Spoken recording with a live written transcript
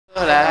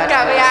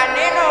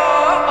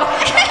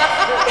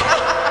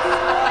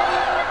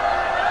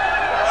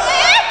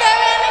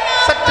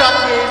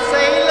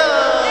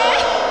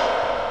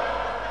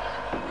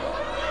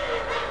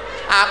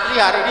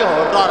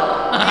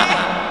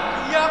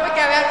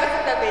wis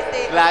udah BC.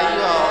 Lah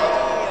iya.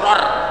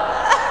 Ror.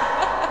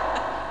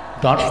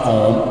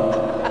 .com.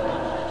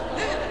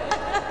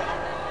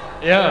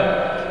 Ya.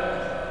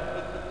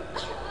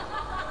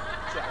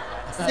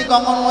 Si kok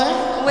ngono wae.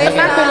 Wis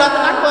tenan bela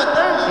tenan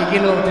boten. Iki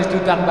lho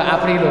disudang Mbak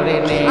Apri lho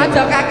rene.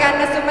 Aja kakek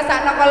nesu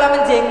mesakno kala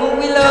menjenggu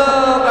kuwi lho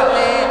kok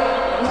le.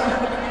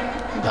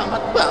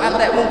 Banget banget.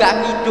 Antekmu gak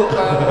ngiduk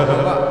kok.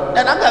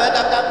 Dan aku gawe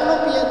kakakku lho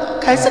piye to?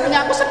 Gawe senenge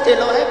aku sedhe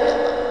lho ae piye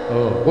to?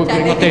 Oh, kowe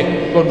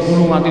kringete kon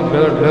gulu mati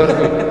bler-bler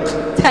kowe.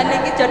 Jane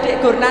iki jodhek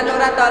gurnan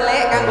ora to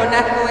lek kanggo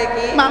nah kowe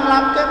iki.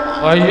 Mamlamke,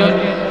 Pak. Oh iya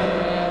iya.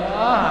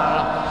 Wah,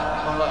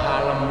 kalau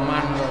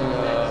aleman kok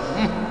ya.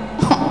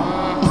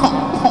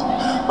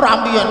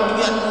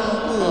 Rambian-bian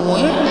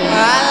kuwi.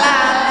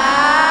 Alah.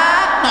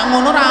 Nek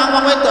ngono ra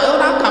wong wedoke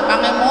ora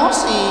gampang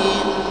emosi.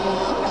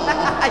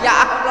 Ya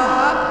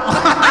Allah.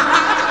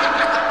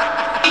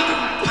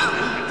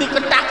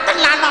 Diketak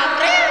tenan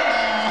opre.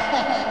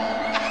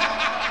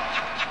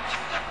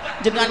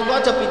 Jenengan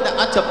kok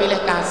aja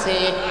pilih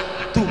kasih.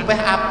 Dupeh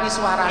Apri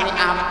suarane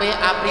apik,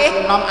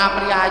 Apri nom,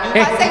 Apri ayu.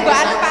 Pak sing mbok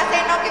anu Pak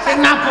Seno ki Sing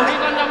nabuhi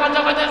kanca-kanca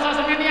kok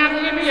semene aku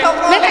iki piye?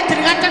 Nek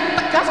jenengan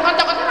tegas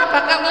kanca-kanca ora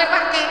bakal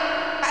nglewake.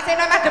 Pak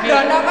Seno madhep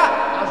dono kok.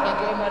 Harus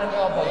kaki merek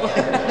apa?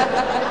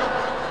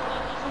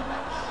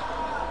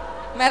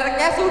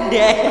 Mereknya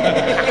Sinden.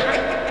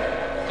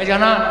 Wis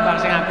ana Mbak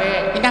sing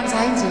apik. Ingkang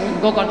sae sih.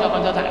 Engko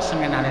kanca-kanca tak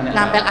senenane.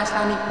 Nampel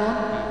astanipun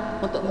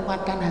untuk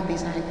menguatkan hati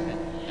saya.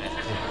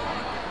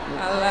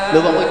 Alah. Lho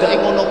wong wedoke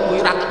ngono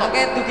kuwi ra ketok.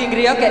 Oke dugi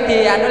griya gek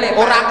di anu lek.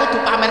 Ora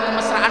kudu pamer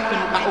kemesraan ben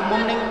Pak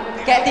umum ning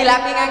Gek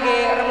dilapi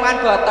ngangge remuan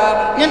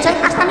botol. yen saya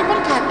astanipun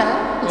gatel.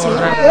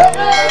 Ora. Hãy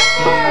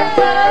subscribe cho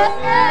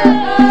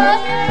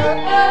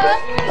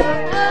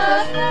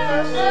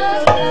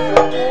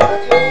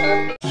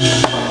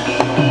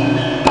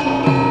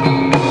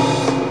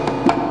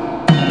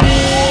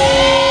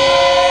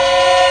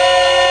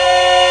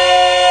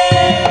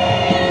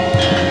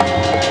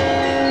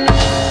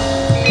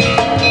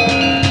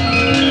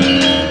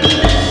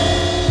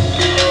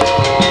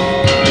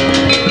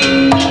kênh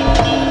Ghiền Mì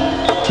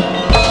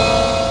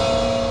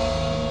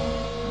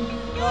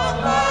Gõ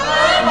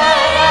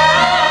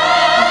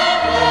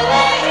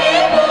để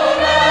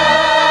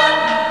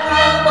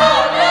không bỏ lỡ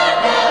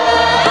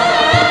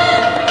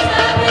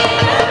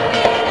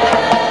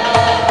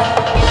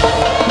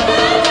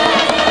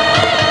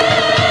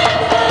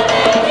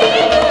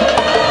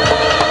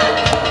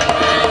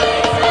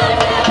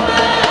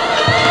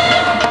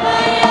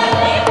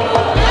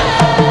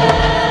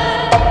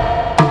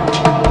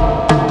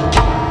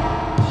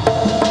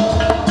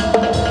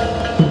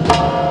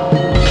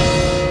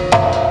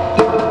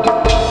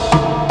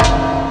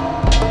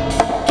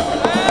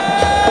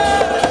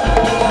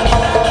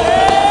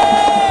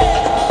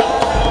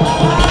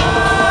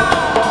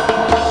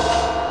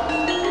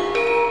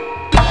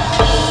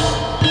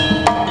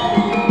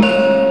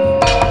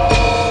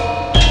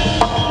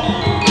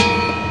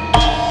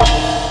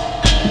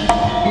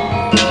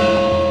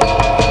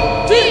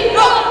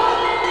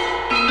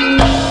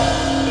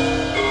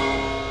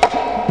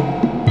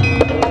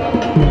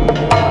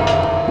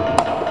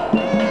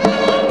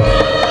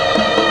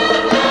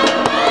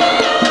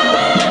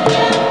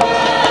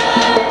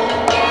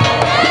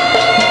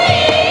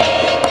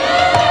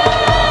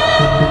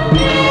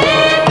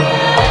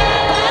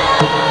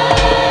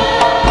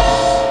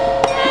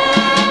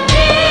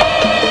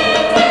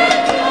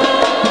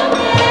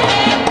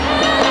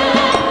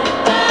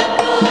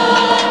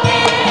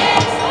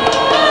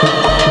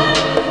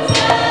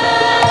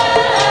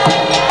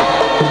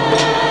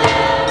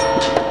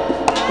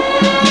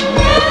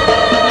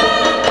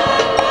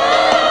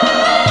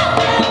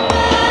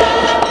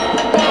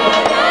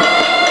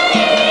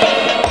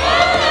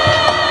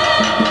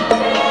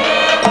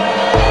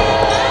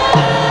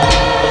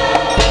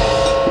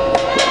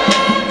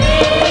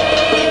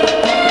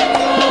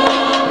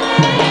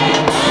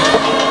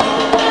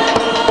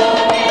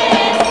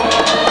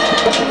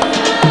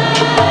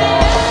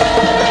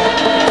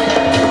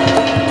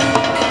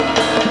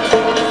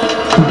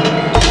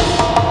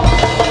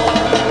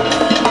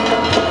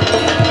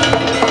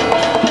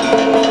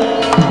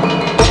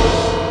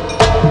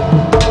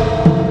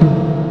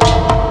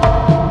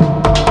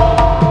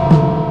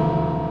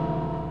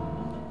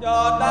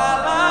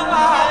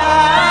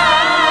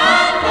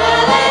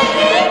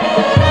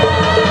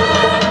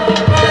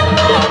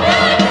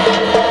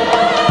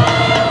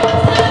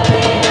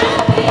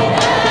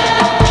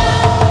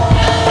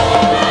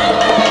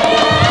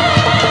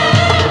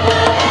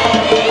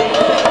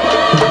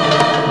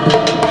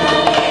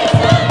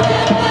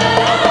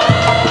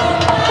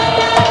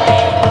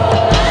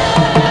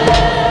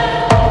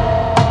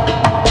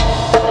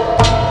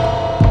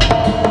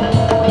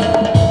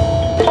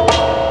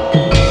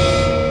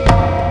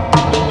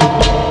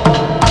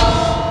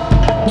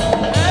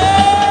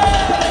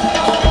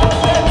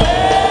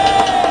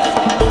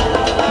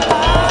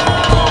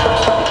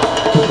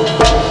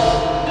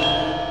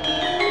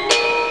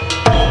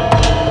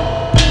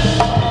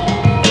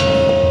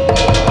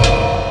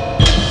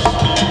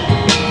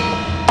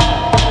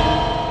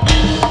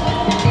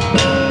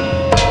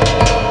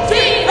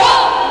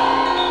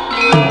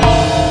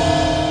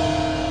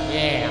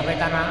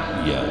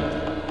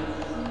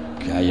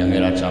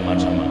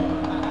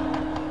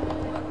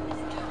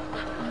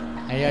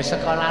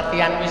sekolah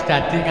latihan wis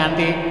dadi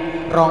nganti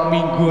 2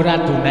 minggu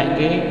ora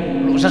dunekke,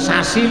 lu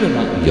sesasi lho,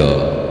 Mak. Ya.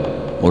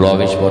 Mula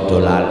wis padha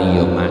lali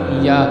ya, Mak.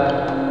 Iya.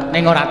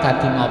 Ning ora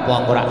dadi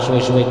ngopo, ora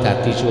suwe-suwe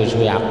dadi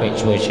suwe-suwe apik,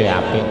 suwe-suwe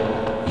apik.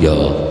 Ya,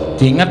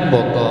 Diinget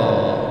mboko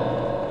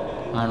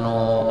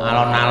anu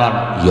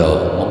alon-alon. ya,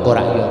 Mengko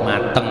ora ya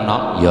mateng,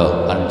 Nok. ya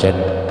pancen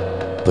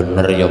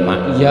bener ya,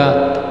 Mak. Iya.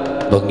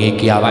 Bengi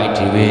iki awake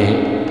dhewe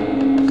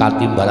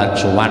katimbalan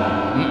sowan.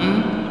 Heeh.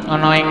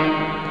 Ana ing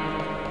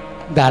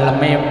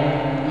daleme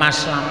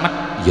Mas Slamet.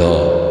 Ya,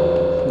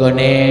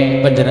 Nggone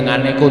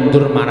panjenengane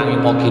kundur marang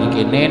imo kiri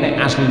kene nek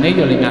asline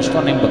ya ling asta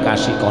ning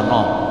Bekasi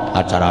kono.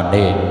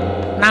 acarane.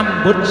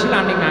 Nambut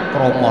silane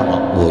ngakrama,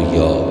 Nok. Oh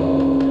iya.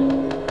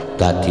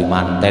 Dadi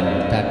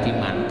manten. Dadi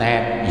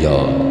manten. Ya.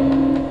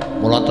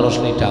 Mula terus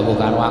dawuh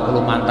karo aku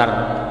lumantar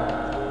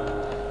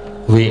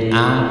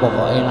WA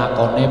pokoke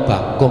lakone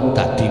Bagong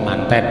dadi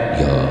manten.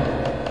 Ya.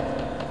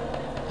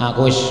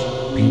 Aku wis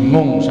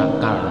bingung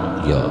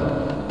sakal. Ya.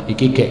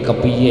 Iki gek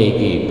kepiye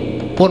iki?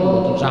 Pun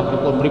mboten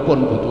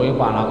sapripun-pripun butuhe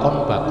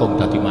palakon Bagong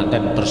dadi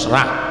manten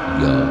terserah.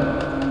 Ya.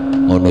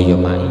 Ngono ya,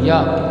 Mak. Iya,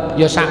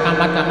 ya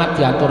sakamat-kamat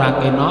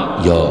diaturake,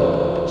 Nok. Ya.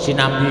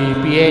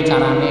 Sinambi piye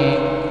carane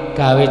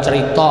gawe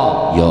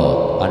cerita. Ya,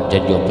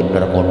 pancen ya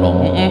bener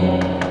ngono. Heeh.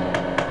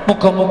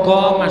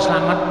 Muga-muga Mas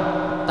Slamet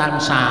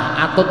tansah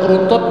atut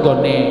runtut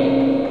nggone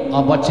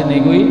apa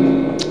jenenge kuwi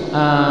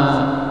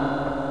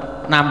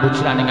nambut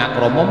silane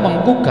ngakrama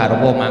mengku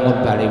garwa mangun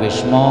bali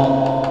wisma.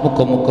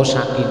 Muga-muga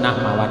sakinah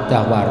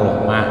mawaddah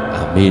warahmah.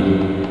 Amin.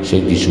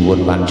 Sing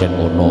disuwun pancen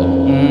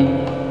ngono.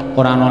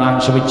 Ora ana lan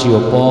suwiji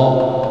apa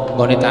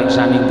nggone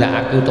tansah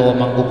nindakake utawa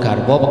mengku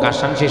garwa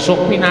pekasan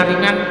sesuk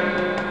pinaringan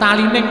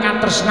talining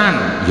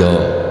katresnan. Ya.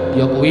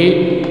 Ya kuwi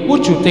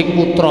wujuding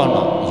putra,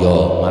 Nok. Ya,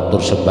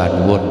 matur sembah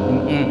nuwun.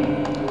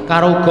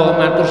 Karo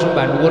uga matur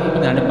sembah nuwun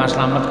panjenengan Mas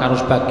Slamet karo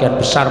sebagian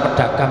besar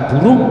pedagang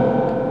burung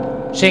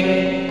sing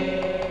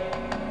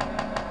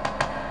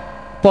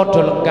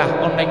padha lenggah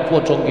ana ing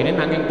pocong kene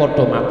nanging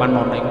padha mapan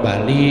ana ing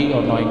Bali,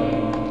 ana ing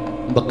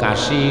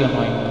Bekasi,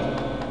 ana ing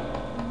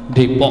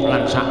Depok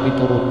lan sak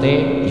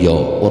piturute. Ya,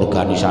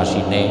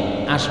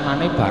 organisasine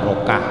Asmane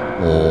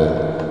Barokah. oh,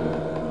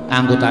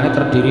 Anggotane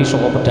terdiri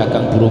saka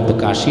pedagang burung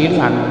Bekasi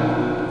lan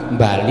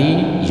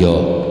Bali. ya,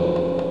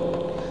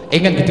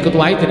 Ingkang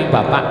diketuai dening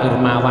Bapak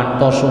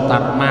Irmawanto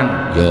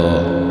Sutarman. ya,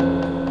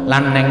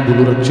 Lan neng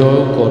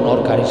Bulurejo uga ana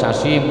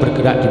organisasi yang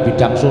bergerak di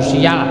bidang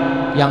sosial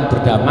yang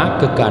bernama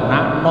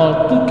Gegana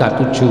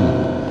 037,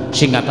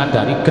 singkatan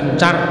dari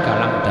Gencar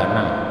Galang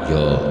Dana.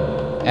 ya,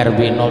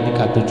 RW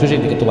 037 sing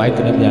diketuai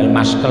dening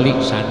Mas Kelik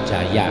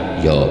Sanjaya.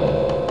 ya.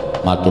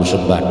 Matur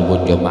sembah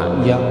nuwun ya, Mak.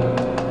 Ya,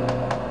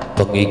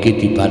 Bengi iki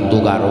dibantu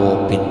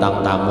karo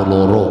bintang tamu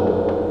loro.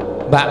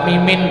 Mbak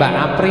Mimin, Mbak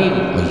Apri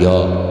Oh iya,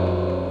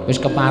 wis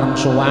kepareng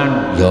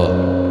sowan. ya,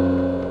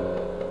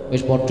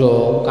 Wis padha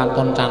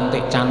katon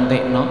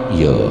cantik-cantik, Nok.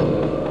 ya,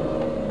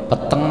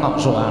 Peteng kok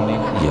sowane.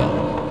 ya.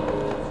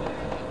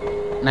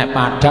 Nek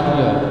Padang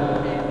ya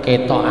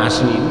ketok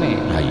asline.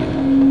 Ayo.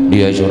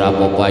 Dia ora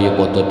apa-apa ayo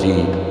padha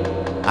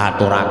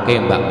diaturake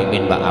Mbak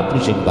Mimin, Mbak Apri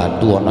sing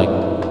bantu ana ing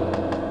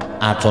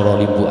acara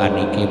limbukan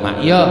iki,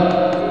 Mak. Ya,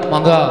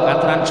 monggo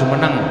katuran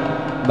jumeneng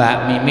Mbak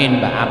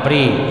Mimin, Mbak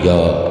Apri. Ya,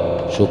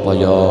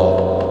 supaya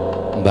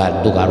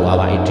mbantu karo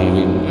awake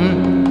dhewe.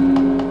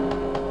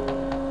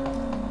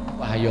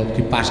 Wah, ya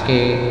dipaske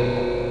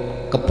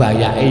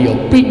kebayake ya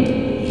pink.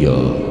 Ya,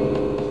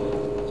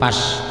 Pas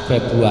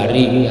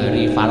Februari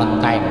hari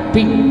Valentine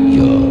pink.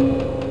 ya,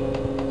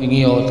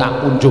 Ini ya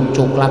tak kunjung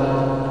coklat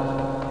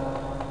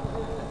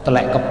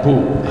telek kebo.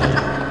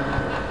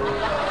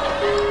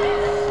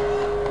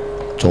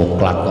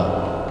 coklat kok.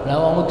 Lah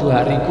wong kudu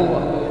hariku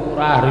kok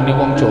ora harine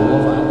wong Jawa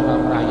kok ora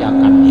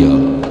merayakan. Ya,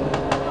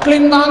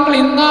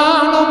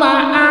 Klintang-klintang numpak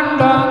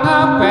andong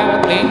ngabel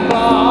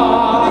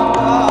klingklong.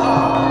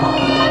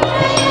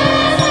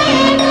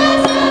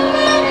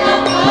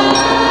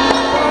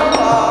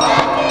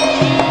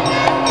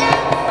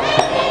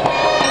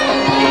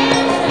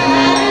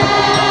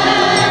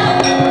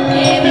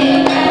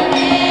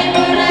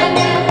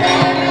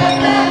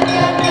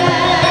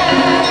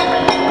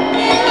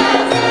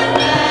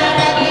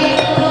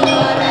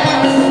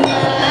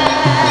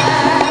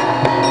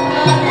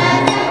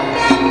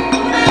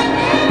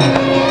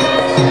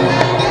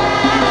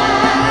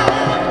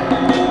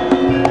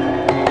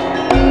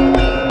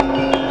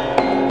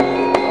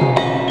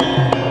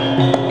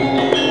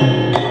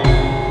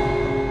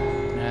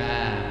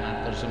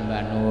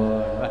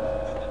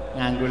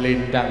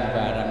 Lindang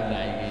barang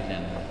saiki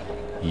jan.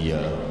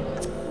 iya.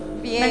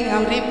 Piye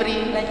Nang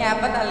Pri? Lah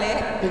nyapa ta,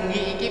 Lek?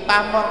 Bengi iki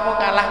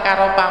pamorku kalah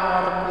karo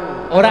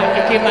pamorku. Ora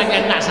iki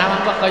manyen nak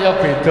sawang kok kaya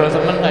beda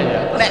temen ta ya.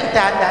 Nek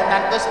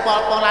dandananku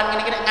pol-polan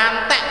ngene iki nek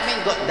ngantek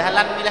minggo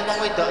dalan milih wong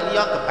wedok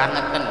liya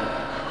kebangetan.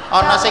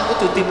 Ana sing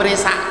kudu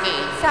dipresake.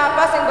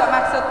 Siapa sing mbok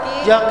maksud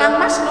ki? Ya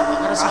Kang Mas lho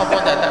karo sapa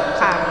dadak.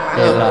 Kang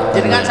Mas.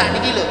 Jenengan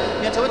sakniki lho,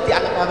 yen coba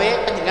dianggap gawe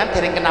panjenengan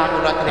dereng kenal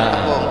kula dereng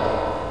tepung.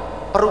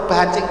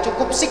 Perubahan sing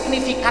cukup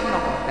signifikan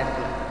napa?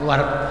 Luar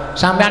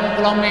sampean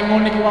kula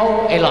mengu niki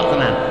wau elok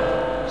tenan.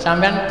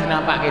 Sampeyan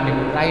dinampake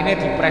niku, raine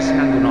dipres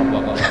nganggo napa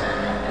kok?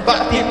 Kok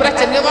dipres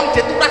jenenge wong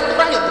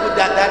diturah-turah ya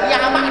ndandani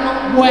awakno.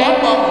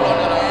 Apa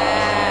mulane?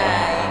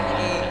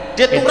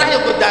 Dia turah ya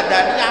nggo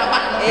dandani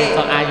awakno.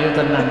 Ketok ayu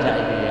tenan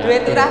saiki ya. Duwe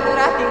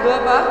turah-turah dienggo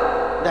apa?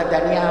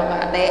 Dandani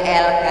awak.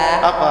 TLK.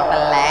 Apa?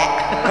 Telek.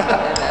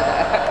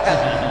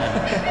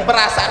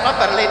 Perasaan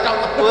bar letok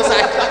kebo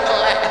saja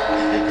telek.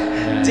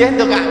 Jen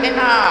ndongake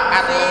no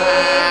karo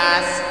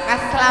Mas.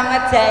 Mas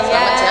Slamet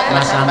Jaya.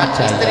 Mas Slamet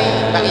Jaya. Istri,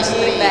 Mbak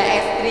Istri. Mbak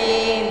Estri,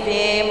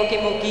 nggih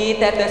mugi-mugi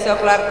dados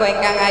keluarga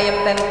ingkang ayem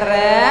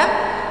tentrem.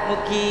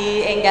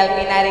 Mugi enggal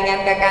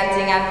pinaringan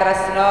kekancingan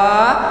tresno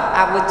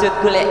awujud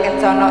golek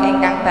kencana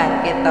ingkang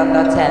bangkit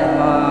tata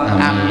jalma.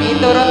 Amin.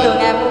 Miturut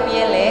dongamu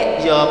piye,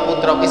 Lek? Ya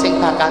putra ki sing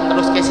bakal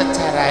teruske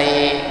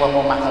sejarahe wong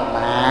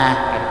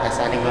omah-omah.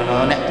 Biasane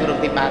ngono nek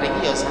durung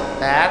diparingi ya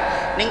sabar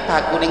ning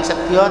baku ning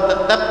sedya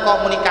tetep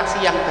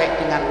komunikasi yang baik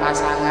dengan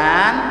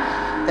pasangan.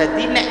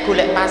 Dadi nek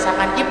golek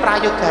pasangan ki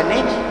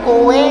prayogane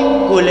kowe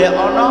golek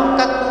ana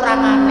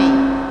kekurangane.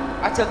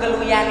 Aja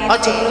keluyane.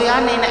 Aja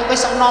keluyane nek kowe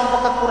sok nampa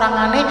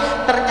kekurangane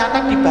ternyata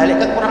di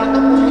balik kekurangan itu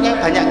punya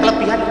banyak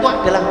kelebihan itu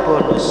adalah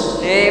bonus.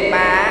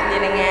 Pak,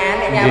 jenengan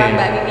nek nyawang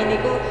Mbak Mimin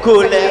niku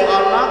golek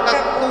ana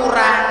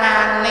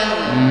kekurangane.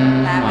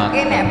 Nah,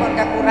 mungkin nek pun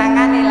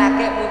kekurangane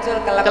lagi muncul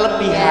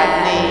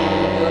kelebihane.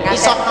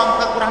 Iso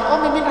nampa kekurangan. Oh,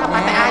 Mimin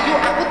rapate ayu,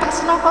 aku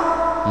tresno kok.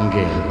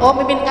 Nggih. Oh,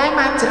 Mimin kae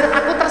majer,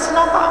 aku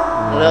tresno kok.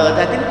 Lho,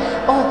 dadi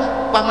oh,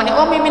 pamane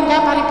oh Mimin kae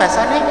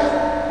paribasane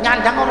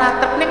nyandang ora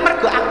trep ning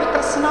mergo aku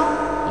tresno.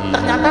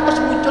 Ternyata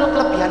terus muncul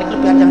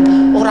kelebihan-kelebihan yang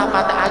ora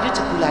patek ayu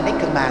jebulane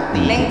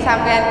gemati. Ning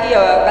sampean ki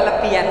ya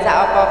kelebihan sak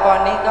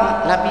apa-apane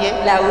kok. Lah piye?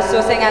 Lah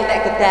ususe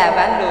ngantek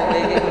gedawan lho kowe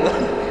iki lho.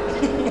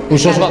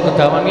 Usus kok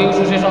gedawan iki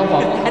ususe sapa?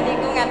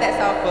 Niku ngantek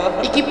sapa?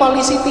 Iki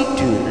polisi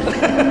tidur.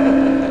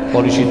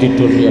 Polisi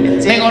tidur ya.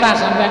 Ning ora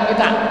sampean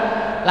kita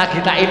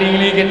lagi tak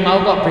iling-ilingin mau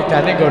kok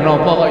bedane nggo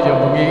napa kok ya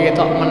bengi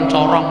ketok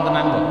mencorong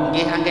tenan kok.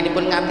 Nggih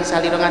anggenipun nganti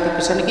salira nganti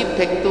besan iki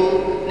back to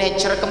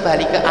nature,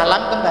 kembali ke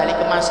alam, kembali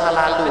ke masa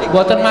lalu.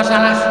 Mboten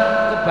masalah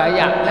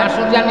kebaya. Mas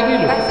Suryan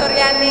iki lho. Mas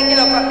Suryani iki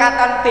lho kok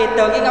katon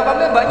beda iki ngapa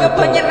mbok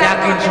nyoba nyerah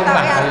Yakin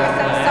sumpah ya.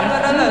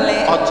 Semono lho,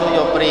 Lek. Aja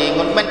ya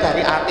pringun men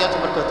dari ati aja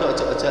mergo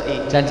ojo-ojoki.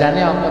 Janjane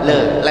apa?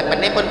 Lho,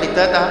 lepene pun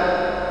beda to.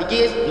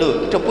 Iki lho,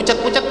 iki do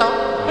pucet-pucet to.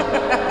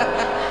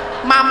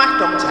 Mamah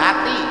dong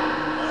jati.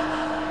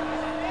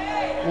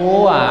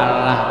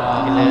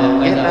 Walah,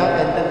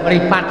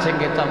 meripat sing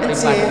ketok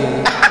meripat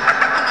iki.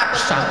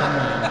 Saken.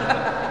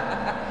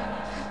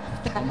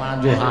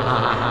 Manjo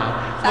hahaha.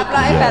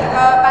 Saploke bar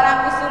kok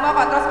Parangkusuma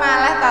kok terus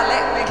malah to,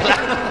 Lek.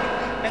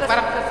 Nek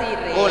para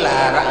sesire. Oh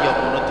lah rak ya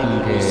ngono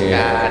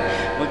diluruskan.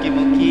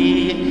 Mugi-mugi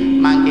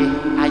mangke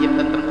ayem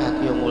tentrem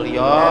bahagia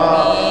mulya.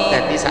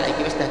 Dadi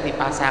saiki wis dadi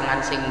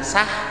pasangan sing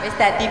sah, Wis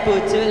dadi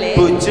bojo, Lek.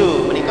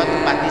 bojo menika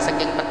dumadi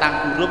saking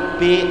petang huruf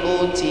B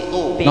O J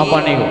O.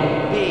 Napa niku?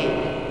 B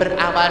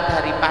berawal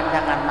dari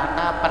pandangan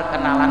mata,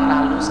 perkenalan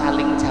lalu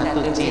saling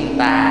jatuh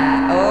cinta.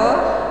 Oh,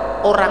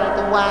 Orang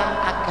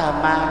tua,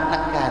 agama,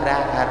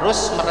 negara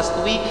harus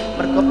merestui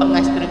mergo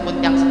pangestripun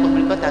yang sepuh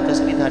menika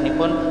dados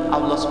ridhonipun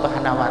Allah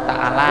Subhanahu wa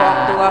taala. wong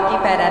tuwa ki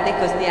berarti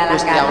Gusti Allah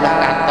Gusti Allah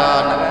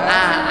katon.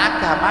 Nah,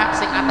 agama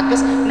sing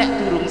ateges nek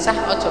durung sah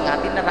aja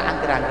nganti nerak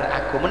angger-angger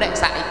agama. Nek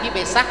saiki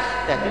wis sah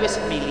dadi wis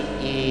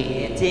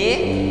miliki.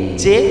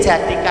 J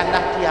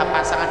jadikanlah dia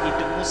pasangan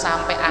hidupmu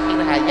sampai akhir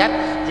hayat,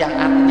 yang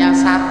artinya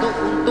satu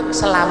untuk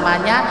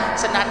selamanya.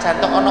 Senajan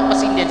to ana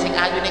pesinden sing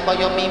ayune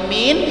kaya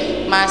Mimin,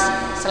 Mas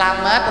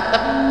Slamet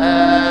tetep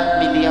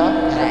beliau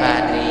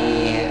garwani.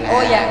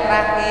 Oh, yang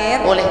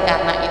terakhir. Oleh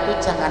karena itu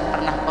jangan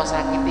pernah kau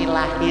sakiti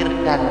lahir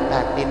dan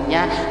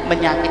batinnya.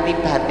 Menyakiti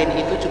batin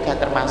itu juga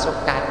termasuk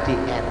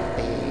KDRT.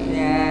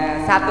 Ya,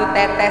 satu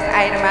tetes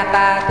air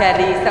mata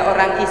dari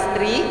seorang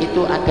istri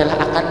Itu adalah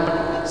akan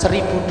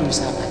 1000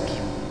 dosa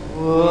bagimu.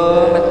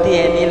 wow,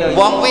 medeni lho.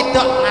 Wong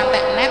wedok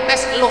ngantek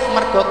netes luh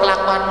mergo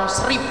kelakuanmu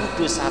 1000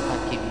 dosa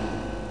bagimu.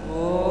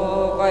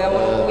 Oh, kaya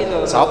ngono kuwi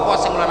lho. Sapa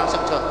sing larang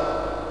sejo?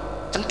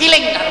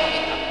 Cengkiling karo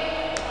kita.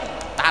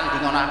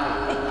 Tanding ngono aku.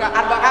 Kok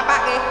arep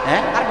kapake?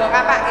 Arep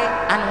kapake.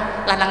 Anu,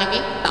 lanang iki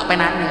tak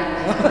penane.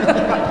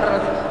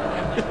 Terus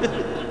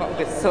kok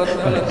gesut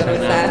ngono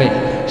terusan.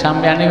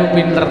 Sampeyan niku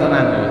pinter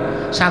tenan lho.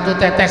 Satu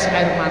tetes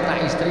air mata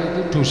istri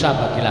itu dosa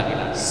bagi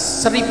laki-laki.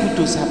 1000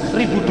 dosa.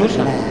 1000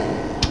 dosa.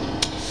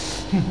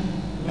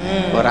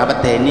 Ora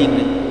medeni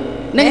kuwi.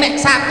 Nek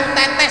satu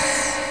tetes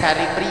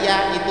dari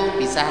pria itu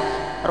bisa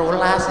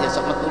rolas ya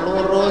sok metu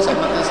loro, sok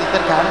metu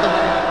siter gantung.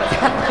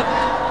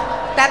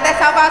 Tetes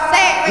apa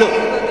sih? Loh,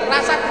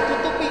 rasa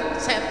ditutupi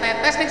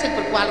tetes ning sing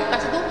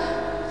berkualitas itu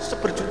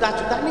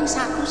seberjuta-juta ning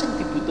satu sing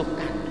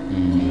dibutuhkan.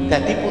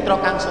 Dadi putra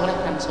kang soleh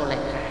kang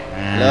solehah.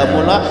 Lha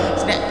mula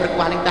nek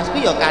berkualitas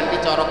kuwi ya kanthi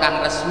cara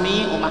kang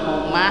resmi,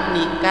 omah-omah,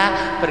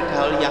 nikah,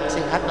 bergaul yang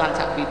sehat lan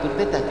sak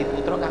piturute dadi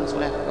putra kang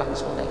soleh lan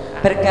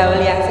solehah.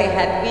 Bergaul yang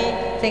sehat kuwi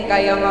sing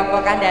kaya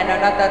ngapa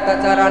kandhanono tata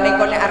carane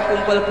kok nek arep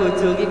kumpul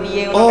bojo ki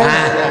piye ngono.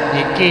 Nah,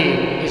 iki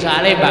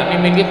soalé Mbak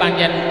Mimin iki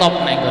pancen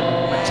top nek nggon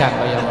mejang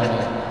kaya ngono.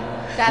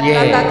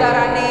 tata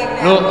carane.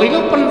 Lho, itu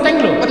penting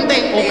lho.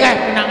 Penting. Oke,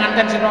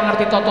 pinanganten sira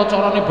ngerti tata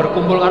carane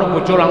berkumpul karo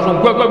bojo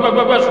langsung gua apa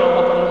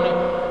perlune.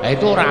 Lah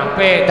itu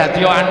rapi. Dadi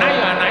anak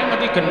ya anake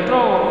mesti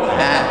gentro.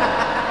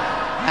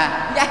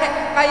 Ya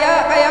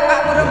kaya Pak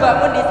Muru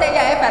mbakmu dhisik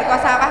ya bar kok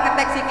sawah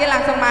ngetek sikil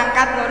langsung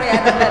mangkat ngono ya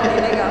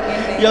dadine kok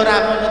ngene. Ya ora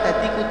ngono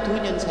dadi kudu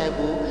nyun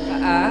sewu.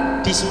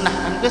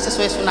 Disunahkan itu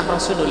sesuai sunnah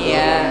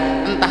Rasulullah.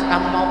 Entah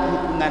kamu mau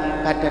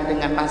berhubungan badan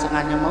dengan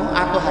pasangannya mau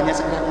atau hanya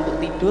sekedar untuk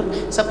tidur,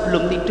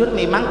 sebelum tidur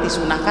memang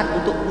disunahkan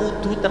untuk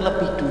wudu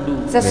terlebih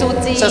dulu.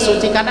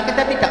 Sesuci karena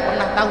kita tidak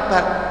pernah tahu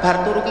bar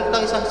turu kita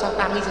iso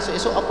tangi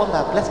sesuk-esuk apa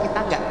bablas kita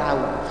nggak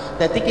tahu.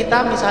 Jadi kita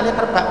misalnya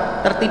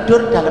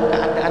tertidur dalam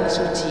keadaan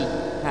suci.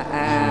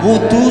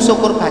 Wudu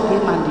syukur bagi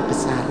mandi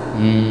besar.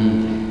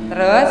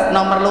 Terus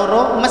nomor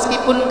loro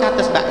meskipun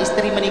kados mbak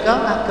istri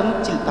menikah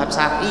ngagem jilbab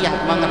syar'i ya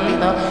mengerti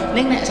toh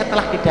ning nek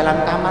setelah di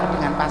dalam kamar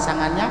dengan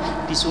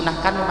pasangannya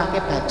disunahkan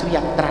memakai baju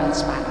yang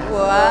transparan.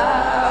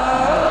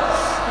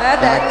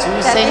 Baju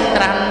sing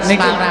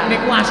transparan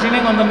niku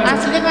asline ngoten niku.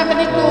 Asline ngoten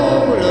niku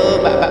lho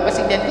Mbak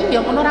Presiden iki ya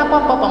ngono ora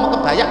apa-apa mau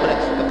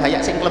kebaya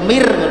sing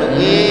klemir ngono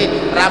kuwi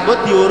rambut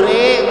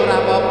diore ora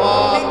apa-apa.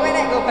 Nek kowe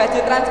nek nggo baju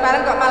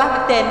transparan kok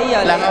malah medeni ya.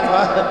 Lah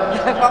apa?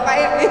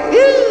 Pokoke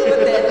medeni.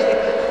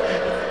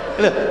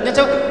 Lho,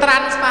 nyoba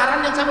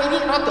transparan yang sama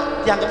ini rada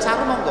dianggap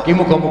saru monggo. Ki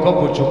muga-muga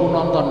bojoku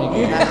nonton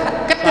iki.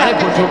 Soale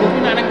bojoku ki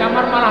nek ning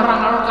kamar malah ra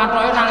ngono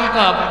katoke ra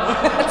ngikep.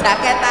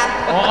 Jaketan.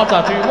 Oh,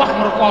 dadi wah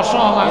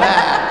merkoso kae.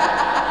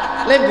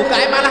 Le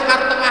bukake malah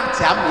karo tengah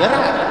jam ya ra.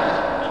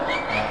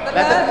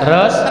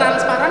 Terus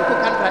transparan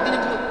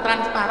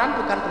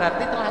bukan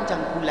berarti telanjang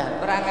bulan.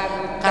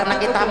 Karena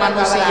kita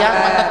manusia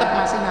tetap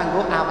masih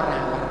nganggo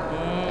awar-awar.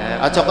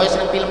 Aja koyo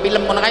sering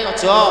film-film ngono kae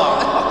aja.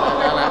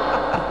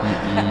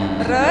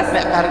 Terus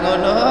nek bar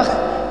ngono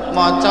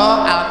maca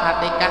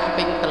Al-Fatihah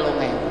ping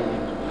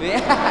 3000.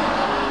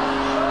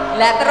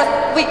 Lah terus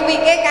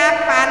wik-wike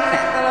kapan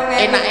nek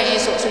 3000? Enake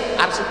esuk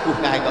subuh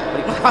kae kok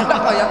mriko.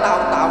 Kaya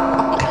tahu-tahu.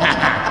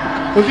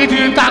 Iki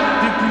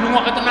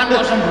dilungokke tenan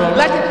kok sembrono.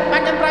 Lah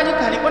pancen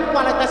prayoganipun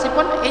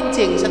kualitasipun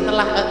enjing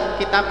setelah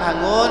kita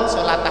bangun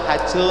salat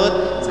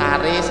tahajud,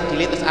 sare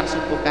sedhile terus arep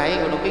subuh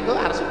kae ngono kuwi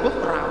kok arep subuh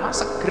ramah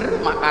seger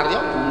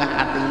makarya bungah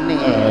atine.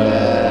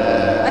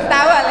 Wis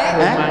tau ale?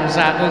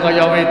 Mangsaku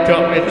kaya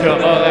wedok-wedok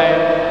kae.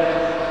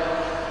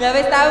 Ya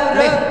wis tau,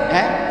 Bro.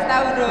 Wis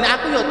tau, Bro. Nek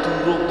aku ya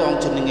durung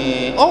tong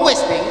jenenge. Oh wis,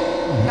 Ding.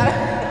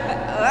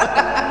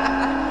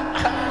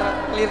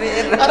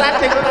 Lirik. Ora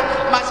Ding,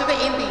 maksudnya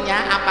intinya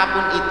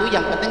apapun itu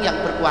yang penting yang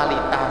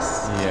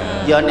berkualitas.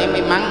 Ya ini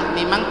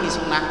memang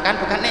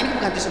disunahkan, ini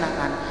bukan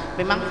disunahkan.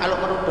 Memang kalau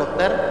menurut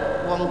dokter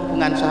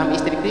hubungan suami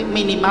istri itu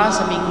minimal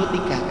seminggu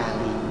 3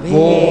 kali.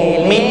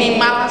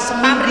 Minimal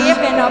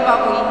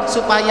seminggu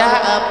supaya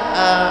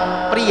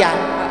pria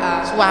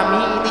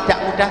suami tidak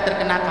mudah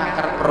terkena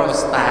kanker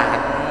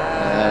prostat.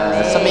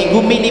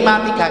 Seminggu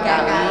minimal 3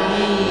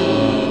 kali.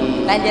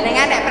 Lan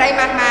jenengan nek prai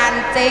mah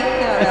mancing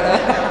ngono.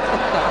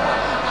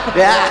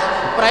 Ya,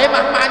 prai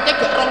mah mancing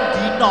gak 2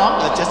 dino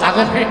ya jas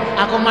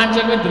aku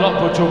mancing kowe ndelok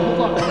bojoku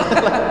kok.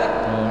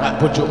 Nek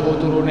bojoku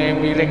turune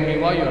miring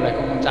niku ya lek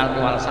muncal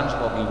kiwalesan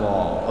saka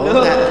kiwa.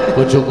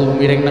 Bojoku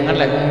miring tengen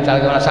lek muncal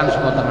kiwalesan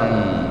saka tengen.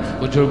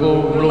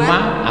 Bojoku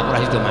mlumah aku ora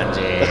sido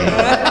mancing.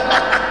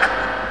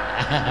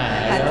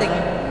 Mancing.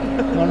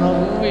 Ngono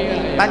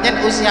kuwi.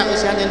 Pancen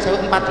usia-usia yen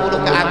 40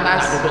 ke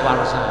atas. Duduk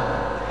walesan.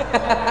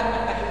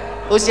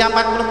 Usia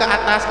 40 ke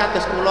atas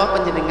kados kula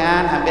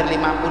panjenengan hampir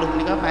 50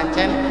 menika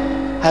pancen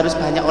harus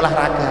banyak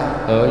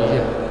olahraga. Oh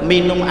iya.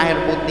 Minum air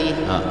putih.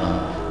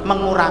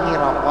 Mengurangi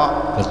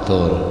rokok.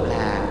 Betul.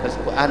 Nah, terus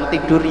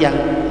tidur yang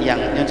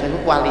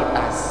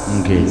kualitas.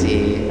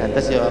 Nggih.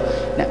 Terus yo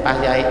nek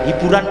pas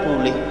hiburan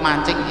boleh,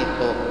 mancing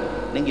itu.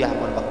 Ning yo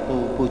ampun wektu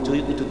bojo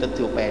iku kudu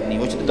diopeni.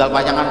 Wis tinggal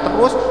wayangan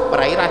terus,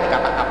 perai ra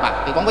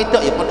dikapak-kapak. Wong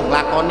wedok ya padha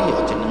nglakoni yo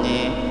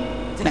jenenge.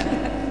 Nek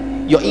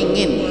yo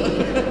ingin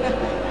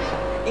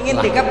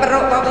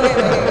dikeperuk kok piye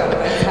kok.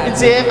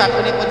 Nggih,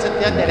 bakunipun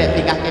sedya derek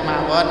bingah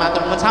kemawon.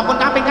 Matur nuwun sampun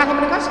kaping kalih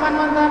menika sawan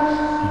wonten.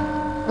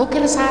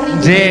 Bukil Sari.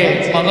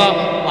 Nggih, monggo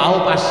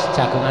wau pas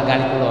jagongan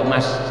kali kula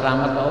Mas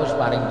Slamet wau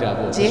paring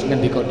dawuh. Terus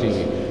ngendika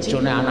dhewe,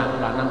 jone anak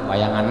lanang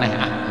wayang aneh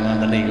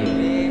ngoten niku.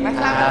 Mas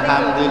Slamet.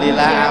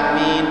 Alhamdulillah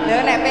amin. Lho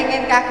nek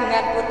pengen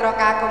kagungan putra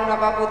kakung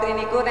napa putri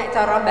niku nek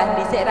cara mbah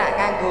dhisik rak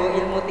nganggo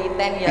ilmu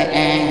titen ya.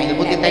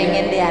 Ilmu titen.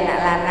 Pengen di anak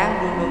lanang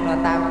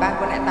ndundungno tampah,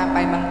 ku nek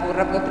tampahe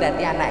mengkurep ku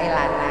berarti anake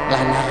lanang.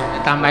 Lanang.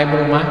 Tampahe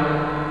mrumah.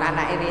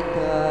 Anake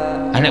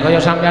wedok. Nek kaya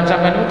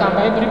sampean-sampean niku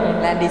tampahe pripun?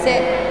 Lah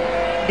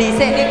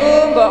dhisik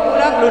niku mbok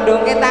kula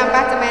glundungke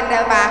tampah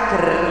cementel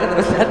pager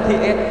terus dadi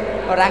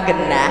ora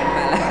genah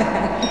malah.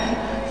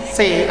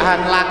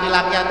 Sehat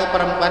laki-laki atau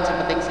perempuan yang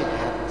penting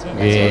sehat.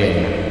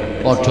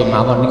 Nggih. Padha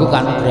mawon niku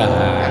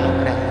kanugrahan.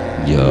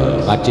 Ya,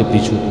 wajib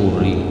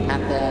disyukuri.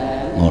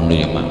 Ngono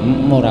ya, Mak.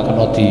 Ora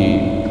kena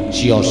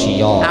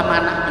sia-sia.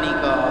 Amanah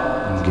menika.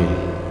 Nggih.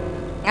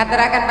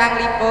 Ngaturaken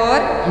panglipur.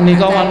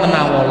 Menika wonten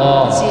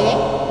awala.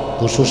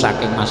 Khusus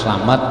saking Mas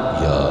Slamet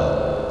ya.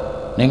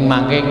 Ning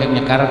mangke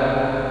nyekar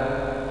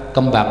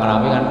Kembang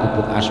Rawi kan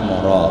gubuk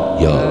asmara.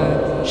 Ya,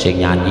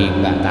 sing nyanyi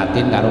Mbak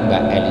Tatin karo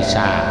Mbak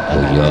Elisa.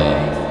 Oh iya.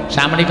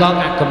 Samenika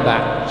ngagem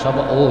Mbak. Sapa?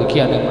 Oh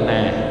iki ana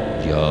meneh.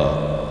 Ya.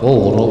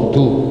 Oh urung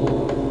du.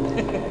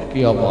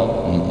 Ki apa?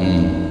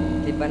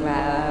 Dipun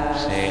waos.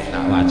 Sik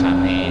tak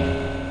wacane.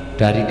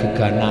 Dari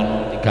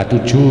Geganan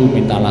 37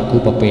 minta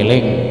lagu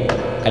pepeling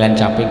kalian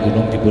capek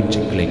gunung dipun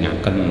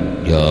jenggelengaken.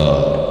 Ya.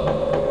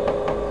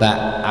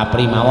 Mbak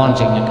Apri mawon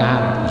sing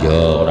nyekar.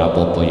 Ya ora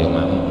apa-apa ya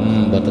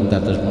mboten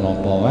dados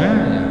menapa wae.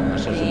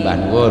 Matur sembah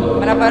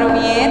nuwun. Menapa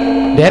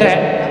rumiyin? Nderek.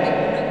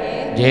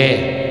 Nggih. Nggih.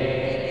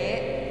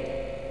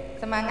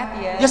 Semangat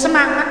ya. Ya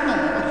semangat no.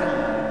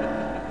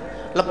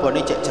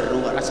 Lebone cek jeru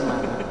ora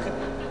semangat.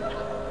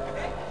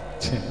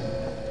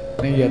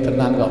 Ini ya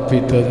tenang kok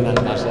beda tenan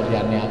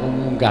pasariane aku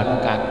munggah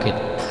kaget.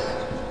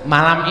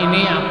 Malam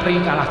ini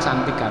Apri kalah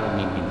cantik karo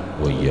Mimin.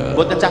 Oh iya.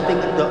 Mboten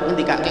cantik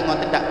ngendikake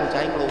ngoten tak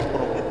bocahe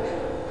mlukro.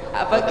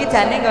 Apa iki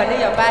jane nggone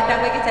ya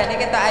padang kowe iki jane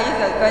ketok ayu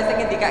kok sing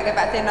ngendikake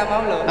Pak Seno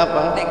mau lho.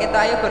 Apa? Nek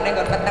ketok ayu gone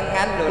nggon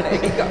petengan lho nek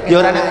iki kok.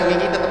 Ya ora nek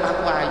iki tetep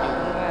aku ayu.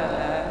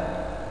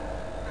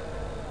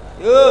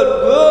 Yo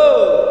lho.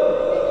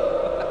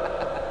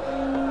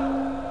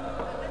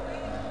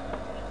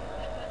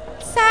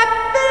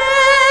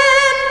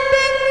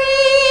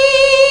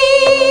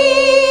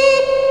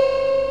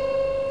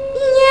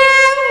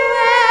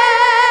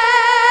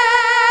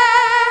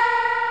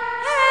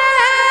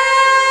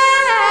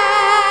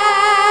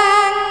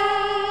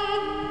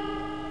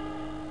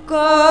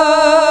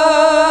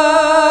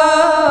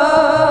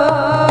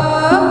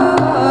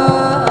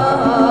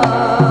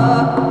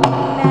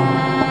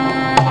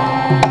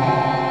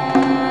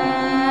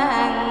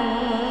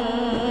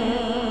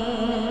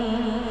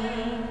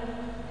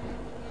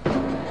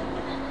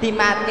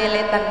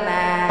 Dimatkele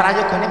tenan.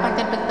 Prayogane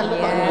pancen ping 3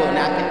 kok yo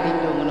nek akeh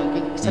pindho ngono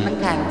iki seneng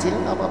ganjil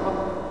apa-apa.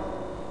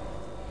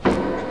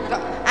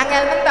 Kok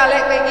angel men to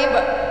lek kowe iki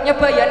mbok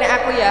nyoba ya nek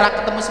aku ya. Ora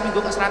ketemu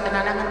seminggu kok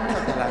seratenan angan ngono.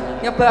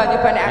 Nyoba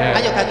nek aku.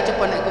 Ayo gak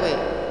coba nek kowe.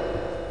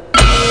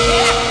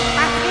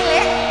 Pasti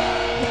lek.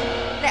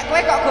 Nek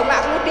kowe kok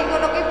gomak kluthik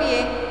ngono ki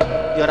piye?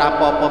 Ya ora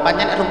apa-apa,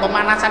 pancen nek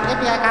pemanasan ki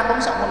piye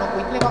kakung sok ngono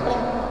kuwi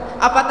lewat-lewat.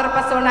 Apa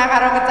terpesona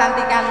karo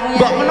kecantikanmu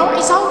ya? Mbok ngono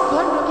iso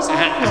uga, iso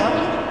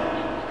uga.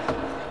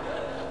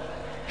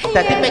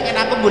 Dadi pengen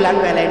aku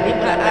bulan baleni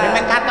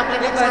men katok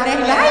lek sane.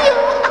 Lah yo.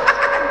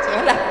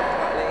 Jelas.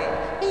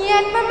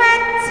 Yen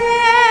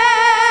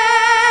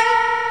memajang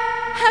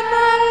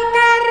hamong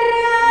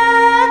karo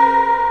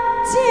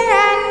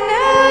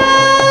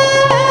janer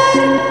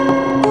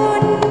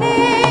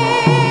kuning.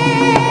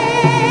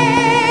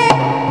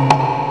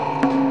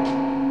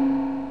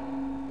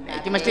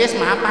 Iki mesti wis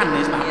mapan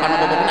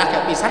apa-apa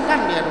agak pisan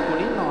kan biar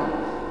kulino.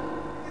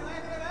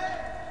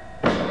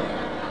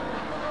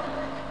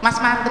 Mas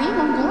Mantri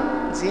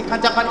monggo sih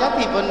kanca-kanca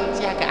dipun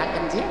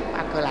siagakaken sih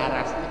Pago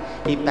Laras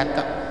hebat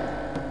kok.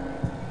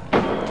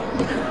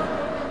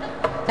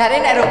 Jare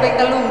nek ruping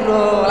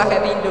teluro lah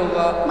gak pindho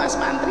kok. Mas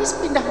Mantri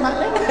sepindah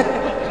malih.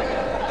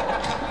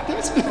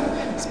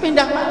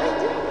 Sepindah malih.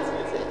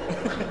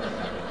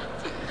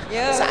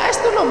 Ya.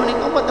 Saestu lho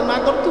menika mboten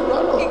matur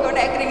durah lho. Iki kok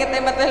nek kringete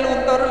meteh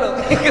luntur lho.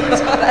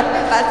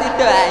 Pasti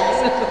do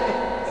ayu.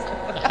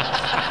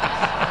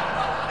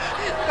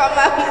 Kok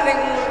mau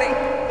muring-muring.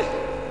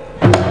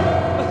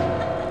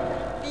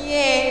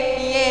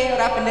 Piye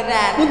ora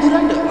beneran.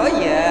 Munduran lho. Oh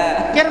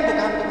iya. Kira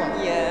bukan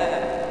tuh. Iya.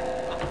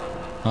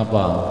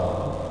 Apa?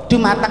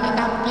 Dumateng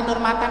ingkang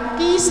kinurmatan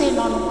Ki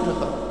Seno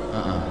Nugroho.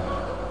 Heeh.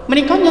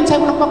 Menika nyun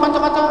sewu napa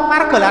kanca-kanca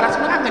warga Laras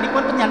menika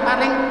anggenipun penyan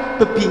paring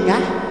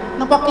bebingah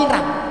napa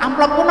kirang.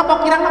 Amplopku napa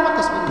kirang napa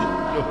dos pundi?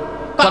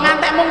 Kok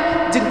ngantek mung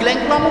jenggleng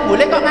kula mung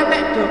boleh kok ngantek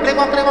do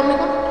klewo-klewo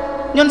menika.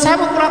 Nyun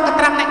sewu kula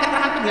keterangan nek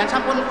keterangan pinggiran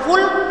sampun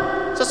full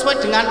sesuai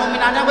dengan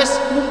nominalnya wis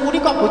mumpuni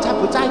kok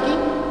bocah-bocah iki.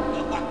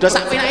 Do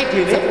sak pinake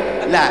dhewe.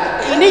 Lah,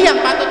 ini yang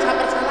patut saya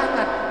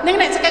persalahkan. Ning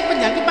nek cekek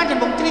penjangki pancen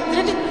mung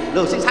crit-crit.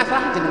 Lho sing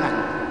salah jenengan.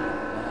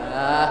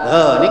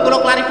 Ini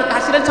kalau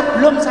klarifikasi dan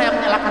sebelum saya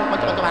menyalahkan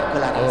kanca-kanca warga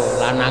Laras. Oh,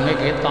 lanange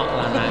ketok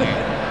lanange.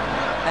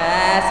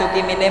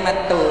 Sukimine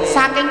metu.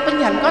 Saking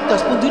penyan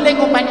kados pundi le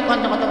ngopeni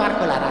kanca-kanca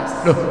warga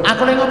Laras. Loh,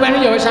 aku lek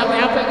ngopeni ya wis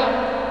apik-apik kok.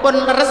 Pun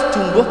leres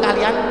jumbuh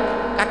kalian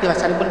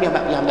kadewasanipun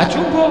piyambak-piyambak.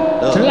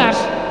 Jumbo,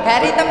 jelas.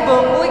 Dari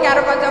tembungmu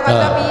karo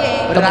kanca-kanca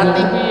piye?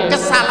 Berarti Piye?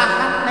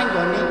 kesalahan ning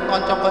gone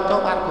kanca-kanca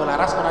warga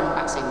Laras ora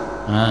numpak Seno.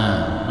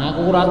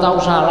 Aku ora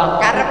tau salah.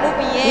 Karepmu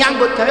piye?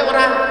 Nyambut gawe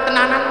ora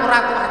tenanan ora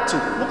tuaju.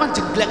 Lu kan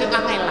jegleke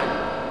kangelan.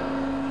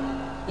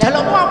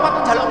 Jalukmu apa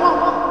tuh jalukmu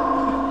apa?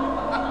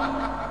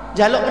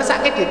 Jaluk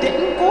kersake dedek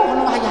engko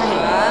ngono wayahe.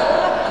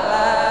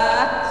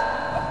 Alah.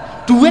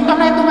 Duit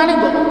ana hitungane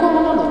mbok engko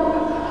ngono lho.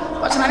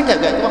 Kok senane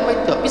gak wong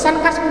wedok. Pisan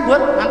kas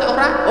mbon ngantek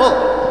ora? Oh.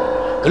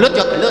 Gelut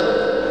ya gelut.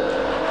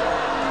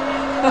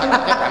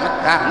 Banget.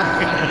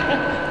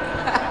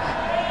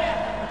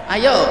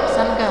 Ayo,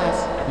 pisan kas.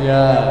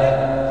 Ya.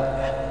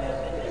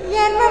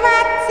 Yen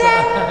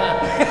memajang.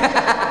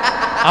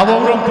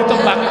 Awong urung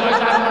ditembangi kok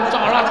sak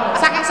mencolot.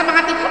 Saking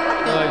semangatipun.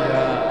 Oh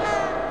iya.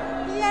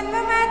 Yen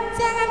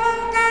memajang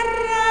amung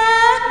karo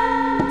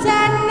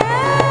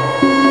janer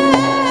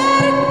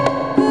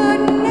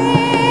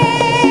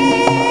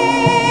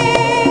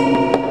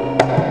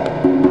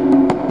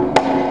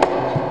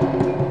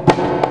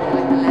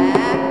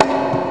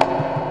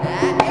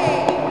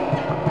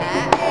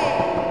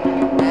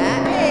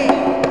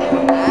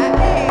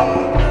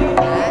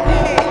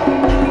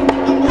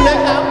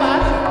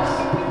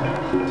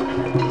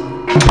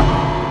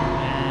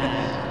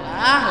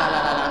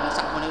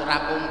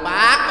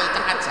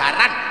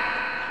ajaran.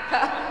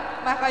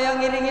 Mah kaya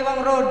ngiringi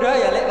wong rodo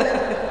ya, Lek.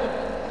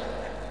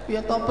 Ya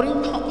to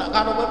primo nak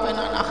karo kowe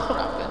penak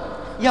akhirat.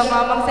 Ya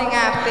ngomong sing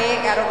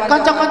apik karo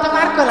kanca-kanca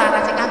warga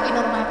lah sing kanthi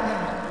normatif.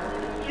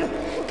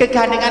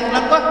 Kegandengan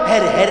kula kok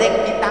her-herek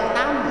bintang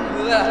tamu.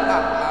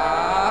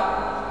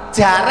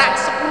 Jarak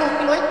 10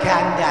 kilo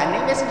gandane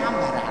wis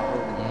ngambar aku.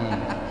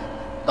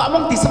 Kok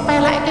mung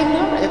disepelekke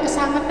ngono ya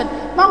kesangetan.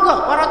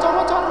 Monggo para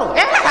coro-coro.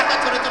 Lah kok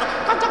coro-coro.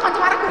 Kanca-kanca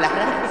warga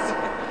laras.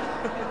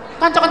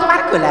 Kanca-kanca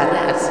warga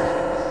laras.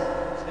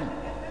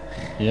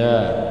 Ya.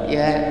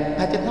 Ya,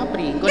 hajatna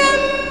pripun?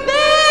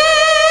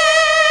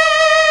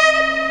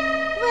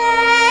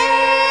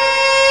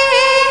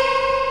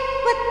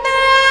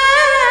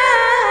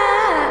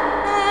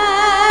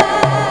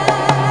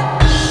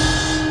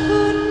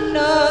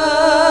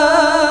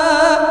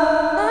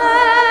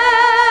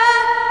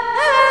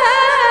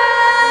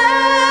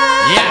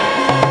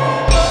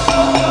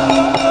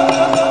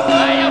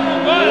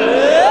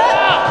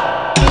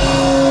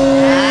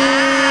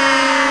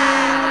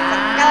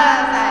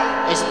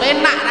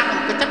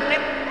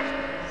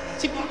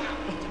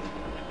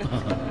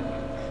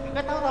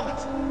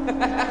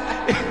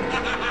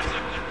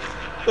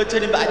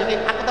 Bojone Mbak Ayu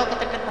aku tau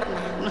ketekan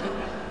pernah.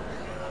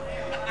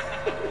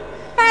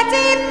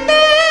 Pacitan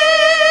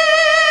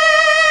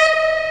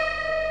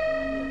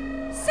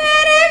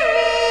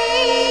Seremi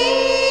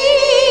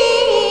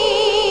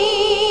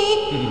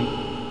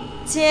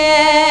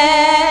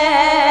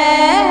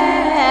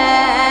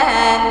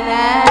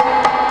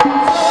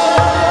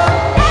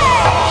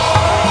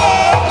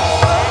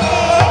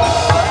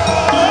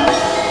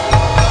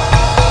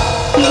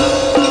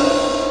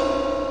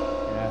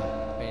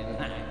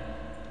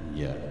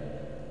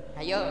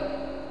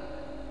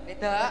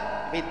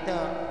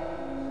Beda.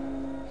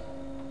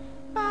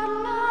 Panas.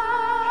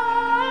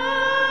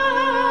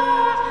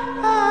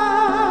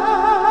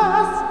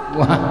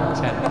 Wah,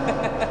 jan.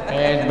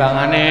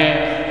 Bangane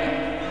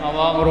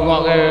apa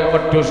ngrungokke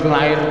wedhus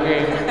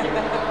nglairke.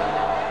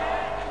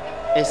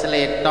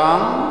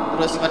 Letong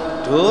terus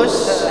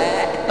wedhus,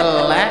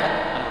 telek.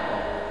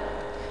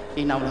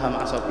 Innallaha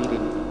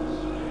ma'asabirin.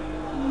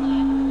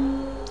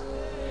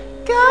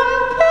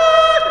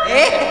 Gampang.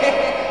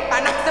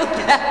 Panas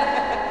sudah.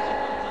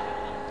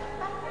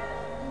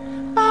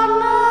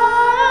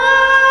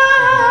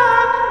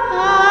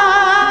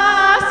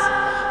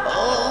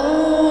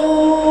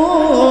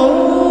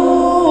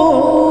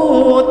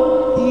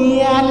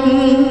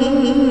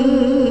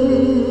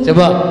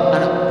 Coba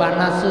anak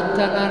panas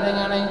sudah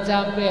ngareng-ngareng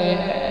capek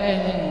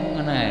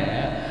ngene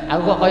ya.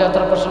 Aku kok kaya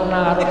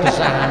terpesona karo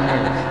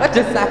desahane. Oh,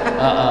 desahan.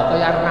 Heeh,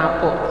 kaya arep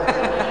napuk.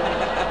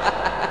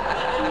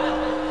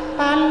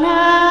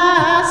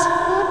 Panas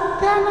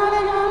sudah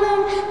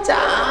ngareng-ngareng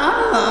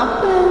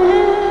capek.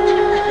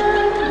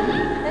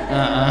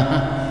 Heeh.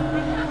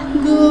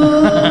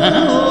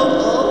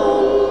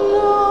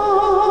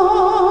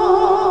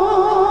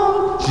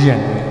 Jian.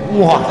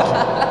 Wah.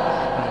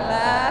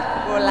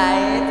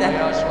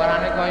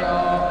 Suarane kaya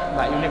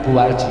Mbak Yuni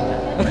Buwarji.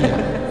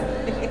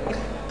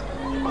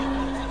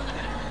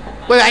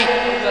 Kowe ae.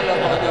 Lho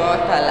kaya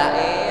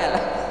dalake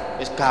alah.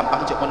 Wis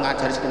gampang jek kon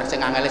ngajari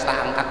sing angel wis tak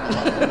angkat.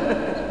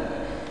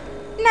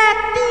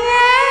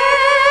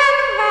 Natian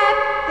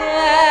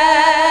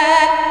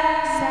madan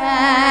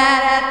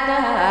sarata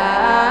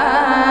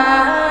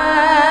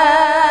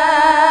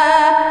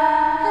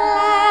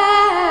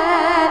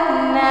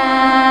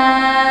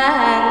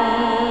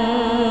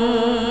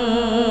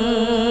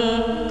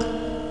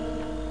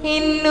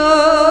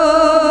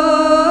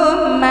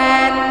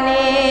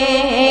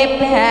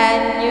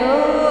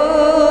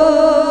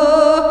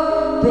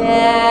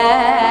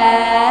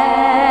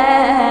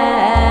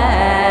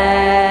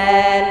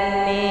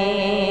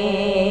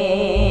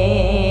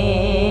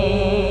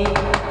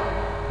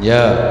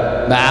Ya,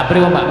 Mbak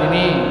April, Mbak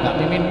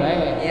Mimin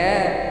bae.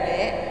 Ya,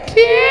 Dek.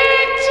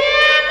 Dek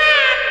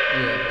jaman.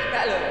 Iya.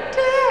 Enggak lho.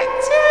 Dek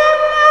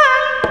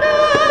jaman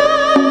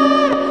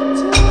berjalan.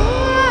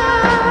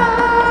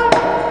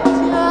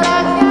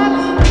 Jarak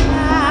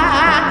kalinya.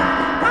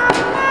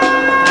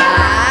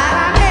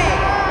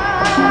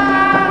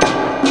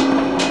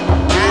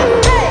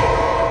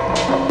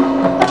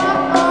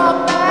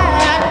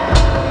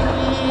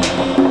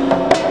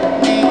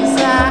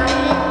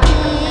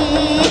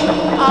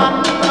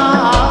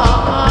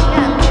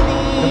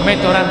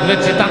 Demit orang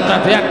duit setang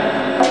radian.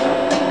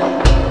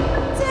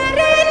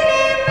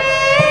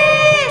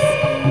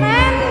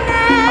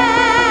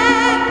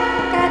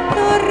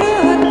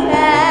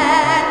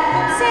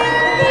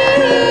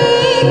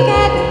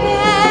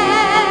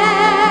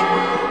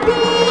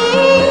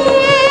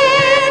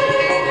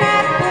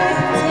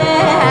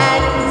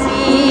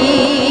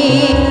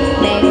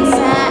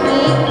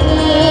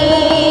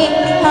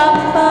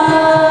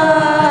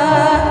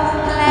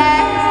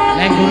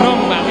 Neng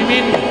gunung Mbak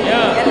Mimin,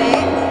 ya. Ya,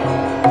 Lek.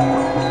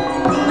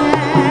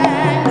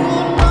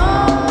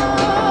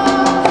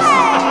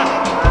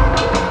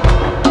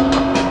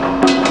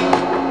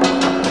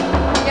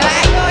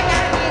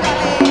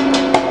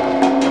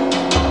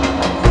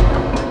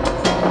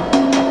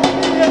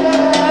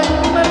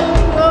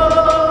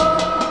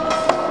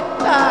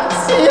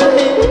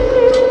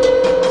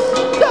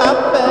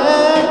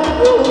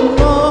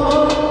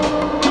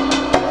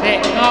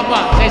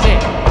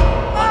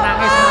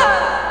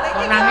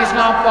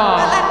 apa?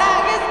 Malah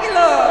nangis ki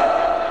lho.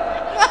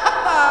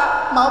 Ngapa?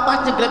 Mau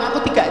pas jenggleng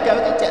aku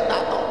gawe kecek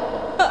tato.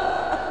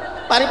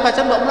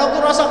 Paribasan mbok menawa ku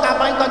rasa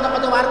kapangi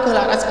kanca-kanca warga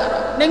laras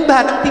sekarang. Ning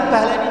bareng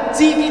dibaleni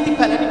jiwi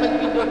dibaleni ping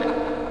pindho.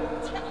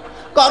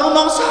 Kok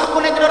rumangsa aku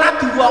nek ora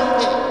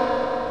diwongke.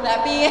 Lah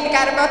piye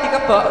karepmu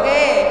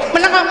dikebokke?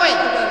 Meneng kok kowe.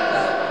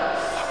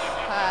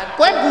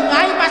 Kowe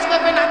bungai pas kowe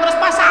penak terus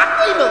pas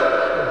aku lho.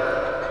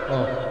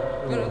 Oh.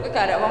 Kowe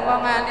gak ada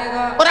wong-wongane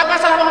kok. Ora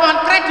masalah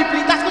wong-wongan,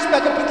 kredibilitasku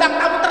sebagai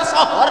bintang tamu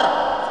tersohor.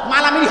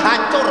 Malam ini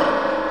hancur.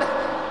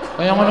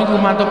 Kaya ngono iku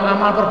mantuk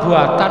amal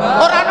perbuatan.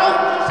 Ora ono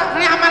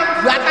urusane amal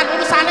perbuatan,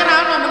 urusane ra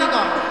ono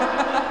menika.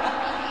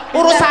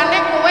 Urusane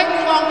kowe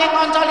ngomongke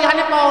kanca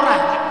liyane apa ora?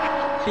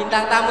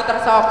 Bintang tamu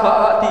tersogok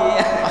kok di.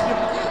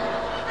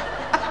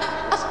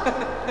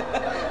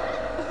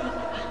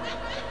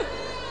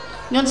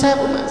 Nyon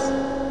sewu Mas.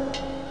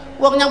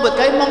 Wong nyambut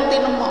gawe mong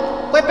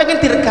tinemo. Kowe pengen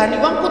diregani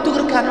wong kudu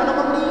ngregani ana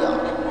wong liya.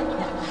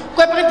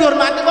 Kowe pengen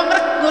dihormati wong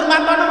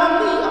ngurmati ana wong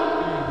liya.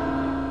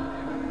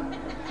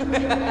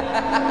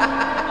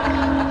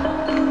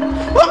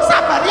 Wong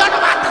sabar ya ana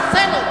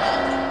watese lho.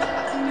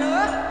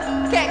 Aduh,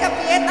 kayak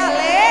kepiye ta,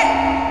 Lek?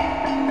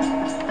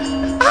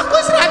 Aku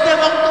wis ra duwe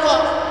wong tuwa.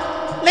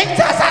 Ning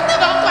jasate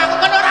wong tuwa aku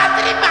kan ora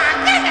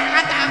trimake nek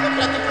kata aku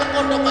dadi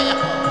kono kaya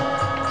ngono.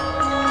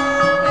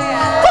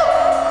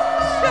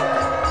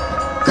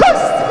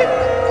 Gusti.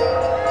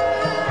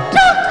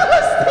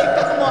 Gusti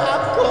kamu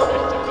aku.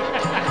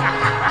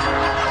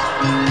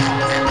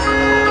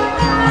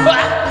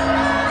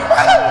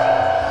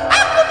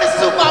 Aku wis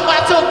suka apa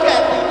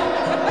joget.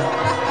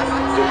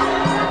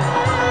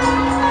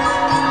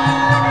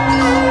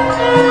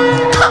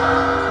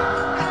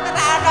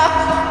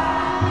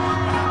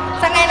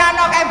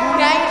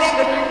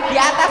 Di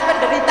atas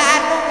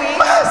penderitaanmu kuwi.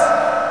 Mas.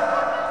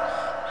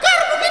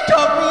 Karepmu ki do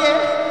piye?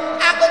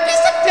 Aku ki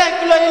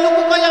sedang lho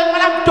luku kaya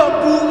malah do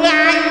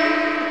bungai.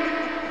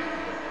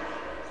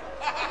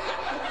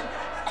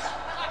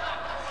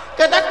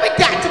 Ketat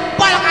pedak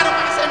jempol karo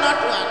Pak Seno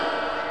doan.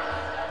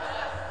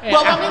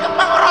 Bapak ki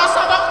kemang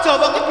rasa wong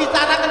Jawa ki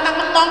bicara tentang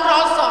memong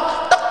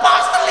rasa, tepo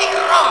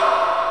selira.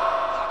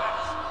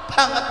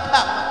 Banget.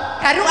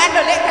 Garukan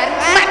lho, Lek,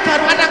 garukan. Mek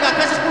garukan agak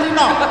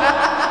sespurino.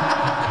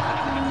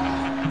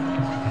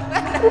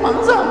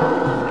 Mangsa.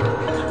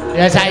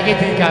 Ya saiki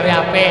digawe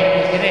apik.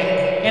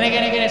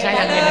 Kene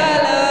sayang kene.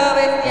 Halo,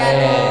 wis ya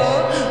lho.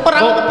 Ora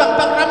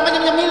kebang-bang ora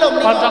nyem-nyemi lho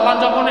mriko.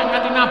 Kanca-kancaku nek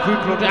nganti nabuh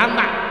glothekan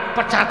tak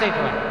pecate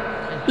doan.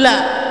 Lah,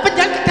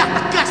 penjal tidak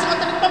tegas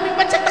ngoten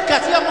pemimpin sing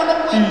tegas ya ngono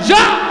kuwi.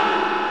 Iya.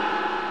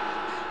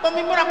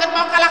 Pemimpin rakyat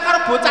mau kalah karo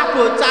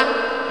bocah-bocah.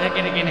 Ya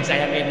kene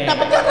sayang kene.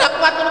 Tapi dia ra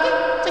kuat ngono ki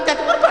sing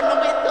dadi korban wong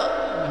wedok.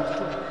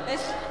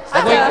 Wis.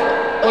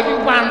 Kowe iki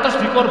pantes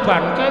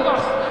dikorbanke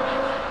kok.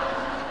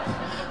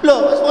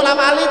 Lho, wis pola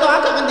wali to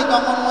aja ngendika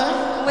ngono wae.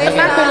 Wis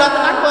bela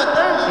tenan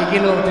boten. Iki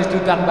lho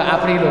disudang Mbak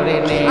Apri lho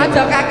rene.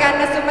 Aja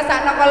kakek nesu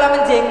mesakno kala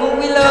menjenggu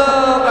kuwi lho,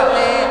 kok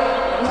Lek.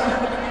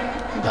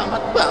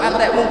 Banget banget.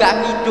 Antek munggah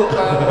ngiduk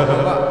kok.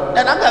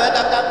 Dan aku gawe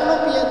kakak ngono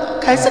piye to?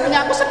 Gawe senenge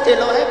aku sedhe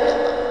lho ae piye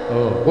to.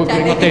 Oh, kowe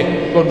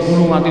kringete kon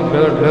gulu mati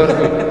bler-bler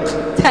kowe.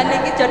 Jane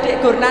iki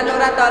jodhek gurnan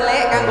ora to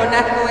Lek kanggo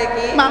nah kowe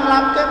iki.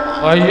 Mamlamke.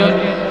 Oh iya.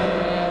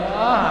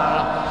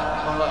 Wah,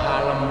 kalau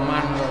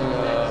aleman kok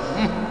ya.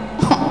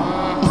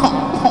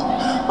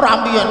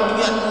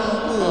 Rambian-bian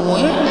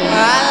kuwi.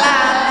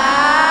 Alah.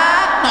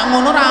 Nek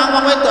ngono ra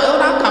wong wedoke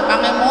ora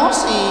gampang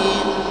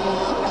emosi.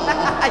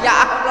 Ya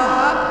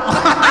Allah.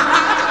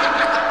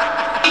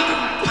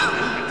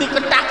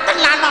 Diketak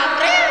tenan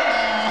opre.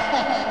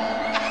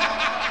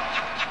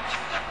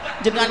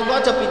 Jenengan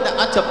kok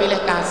aja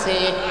pilih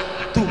kasih.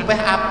 Dupeh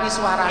Apri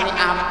suarane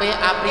apik,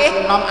 Apri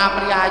enom,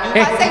 Apri ayu.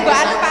 Pak sing mbok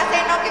anu Pak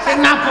Seno ki Sing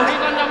nabuhi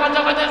kanca-kanca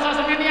kok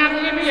semene aku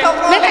ngene ya.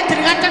 Nek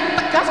jenengan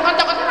tegas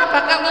kanca-kanca ora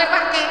bakal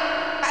nglewake.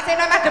 Pak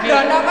Seno madhep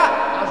dono kok.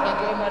 Harus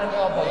kaki merek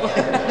apa?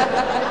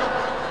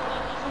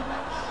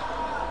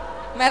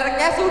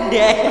 Mereknya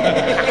Sinden.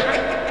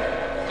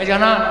 Wis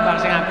ana Mbak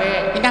sing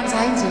apik. Ingkang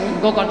sae sih.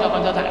 Engko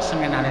kanca-kanca tak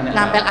senenane.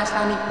 Nampel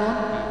astanipun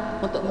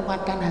untuk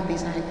menguatkan hati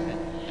saya.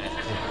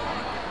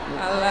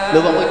 Alah. Lho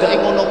wong wedoke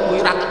ngono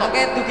kuwi ra ketok.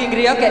 Oke dugi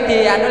griya gek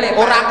di anu Lek.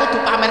 Ora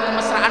kudu pamer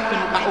kemesraan di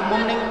muka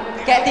umum ning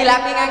Gek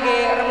dilapi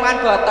ngangge remuan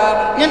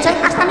botol. yen saya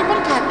astanipun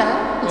gatel.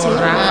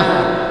 Ora.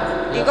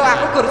 Iku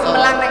aku gur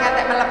semelang ning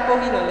atek melepuh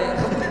iki lho Lek.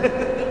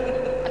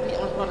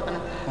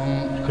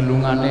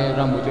 Gelungane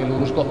rambutnya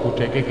lurus kok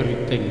bodheke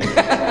keriting.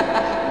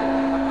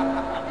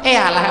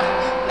 Alah,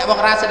 nek wong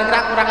rasane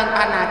ora kurangin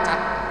panacat.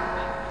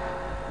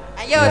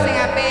 Ayo sing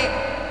apik.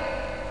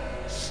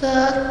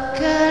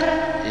 Seger.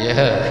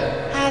 Iya.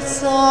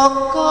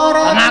 Asyukur.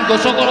 Nganggo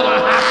syukur kok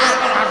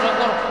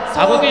syukur.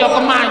 Aku iki ya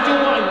kemaju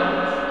kok ya.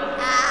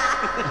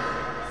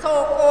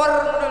 Syukur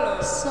ngono lho.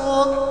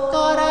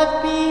 Syukur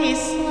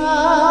bisa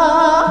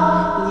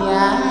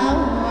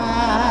nyawa.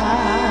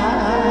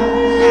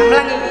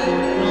 Nyamlang iki.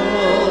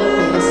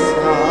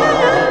 Bisa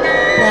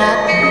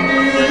dadi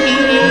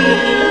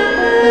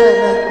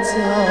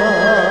kerja.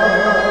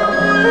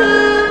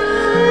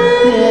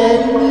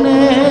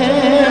 Dene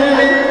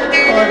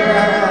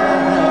ora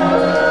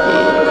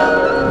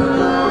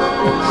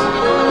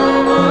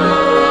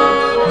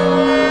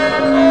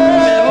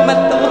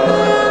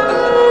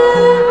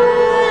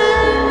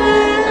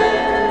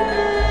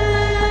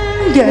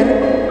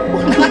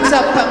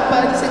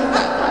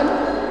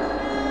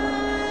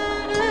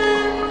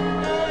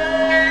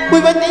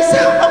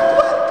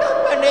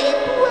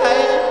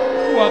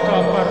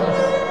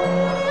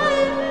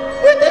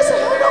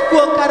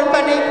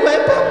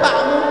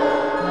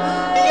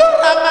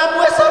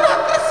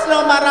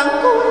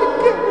marang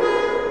kowe.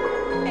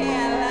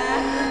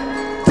 Iyalah.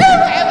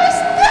 Cewek wis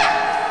tak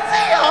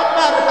siap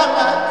marang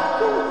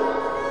aku.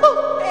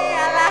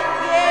 Iyalah,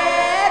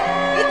 Gir.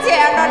 Iki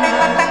ana ning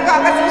weteng kok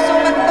kesusu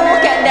metu,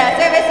 gak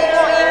ndase wis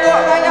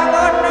inguk-inguk kaya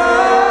ngono.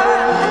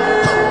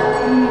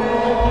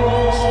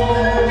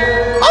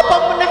 Apa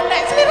meneh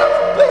nek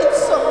sliramu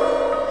besok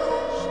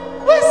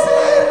wis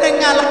ning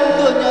ngalah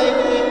donya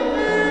iki.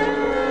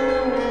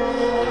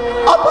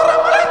 Apa ora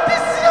malah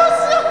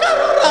disia-sia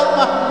karo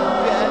ramah.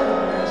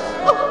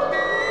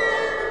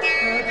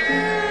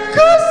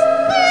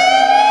 Gusti.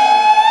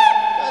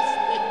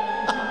 Gusti.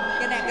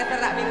 Kena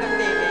keterak mingkem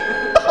dhewe.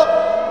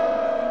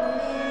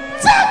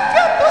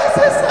 Jagat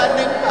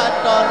wasesaning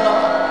Bathara.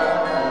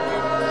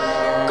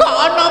 Kok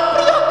ana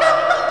priya kang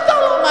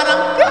mentolo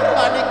marang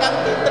garwane kang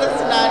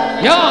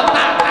ditresnani. Yo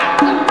tak.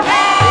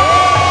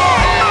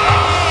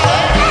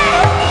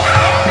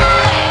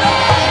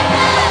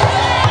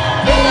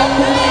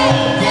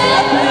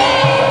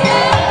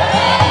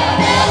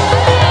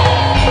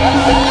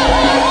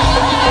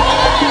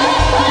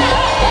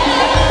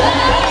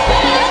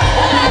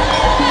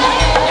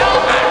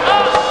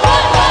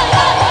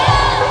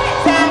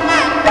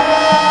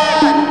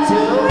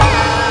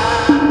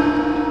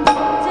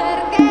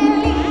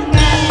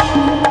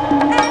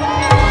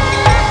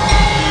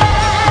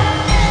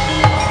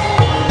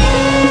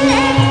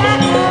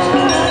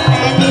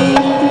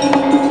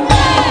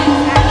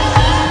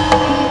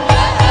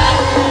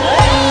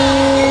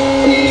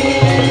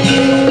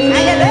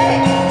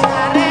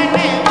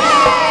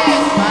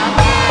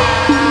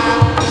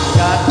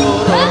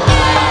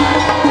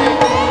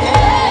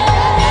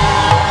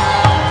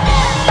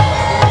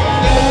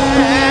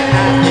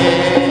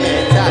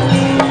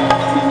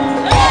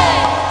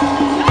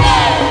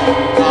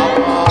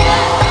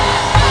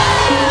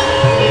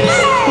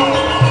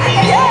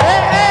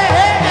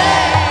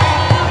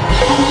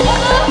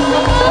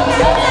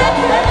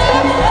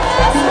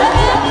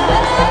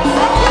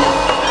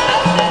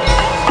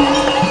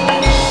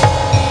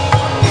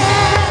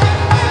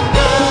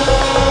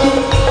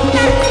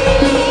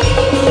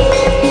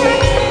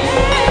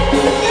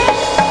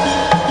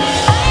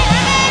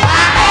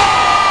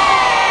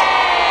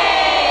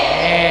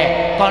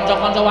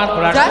 Kanca-kanca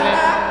warga asli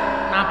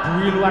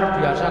nabui luar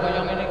biasa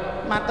kaya ngene.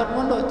 Matur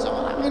nuwun lho, Cok,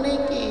 ora ngene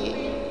iki.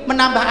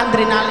 Menambah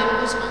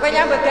adrenalinku. Kowe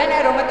nyambut gawe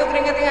nek metu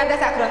keringet-keringet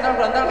sak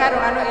grontol-grontol karo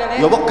anu ya, Le.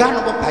 Ya wegah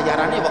nopo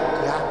bayarane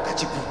wegah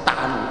gaji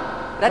butaan.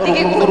 Berarti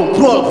iki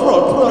brol.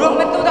 Durung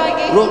metu to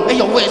iki. Bro,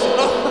 ya wis.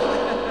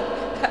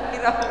 Tak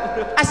kira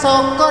urung.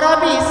 Asokor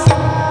bisa.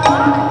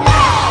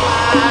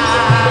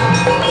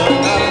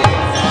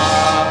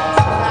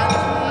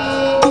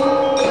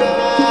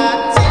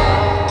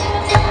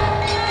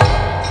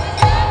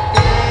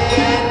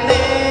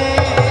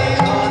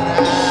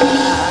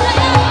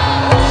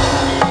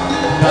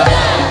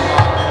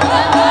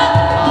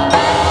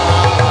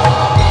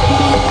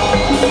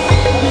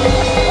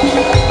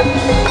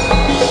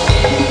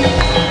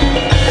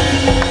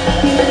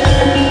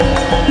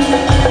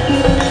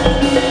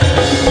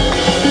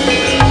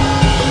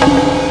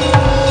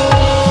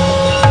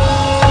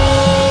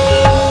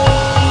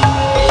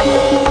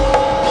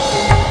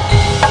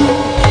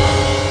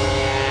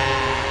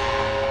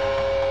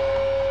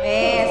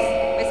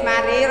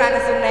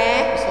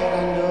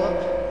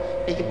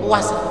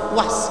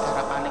 Puas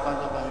karepane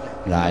kanca-kanca.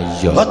 Lah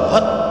iya.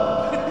 Hot.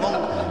 Mong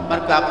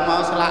mergo aku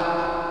mau selak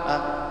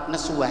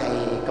nesu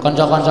wae.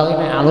 Kanca-kanca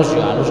iki nek alus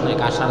ya alus, nek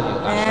kasar ya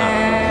kasar.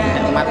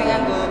 Nek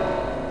nganggo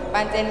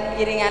pancen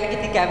iringan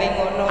iki digawe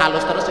ngono.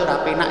 Alus terus ya ora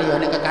penak ya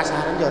nek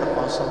kekasaran ya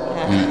reposo.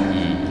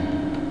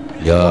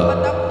 Ya.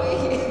 Tapi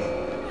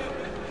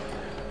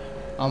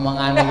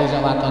omongane wis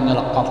waton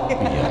nyelekop.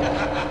 Iya.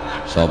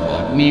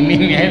 Sapa?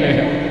 Mimin ae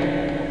lho.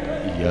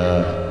 Iya.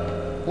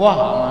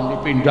 Wah, nanti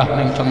pindah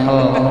ning cengel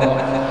ngono.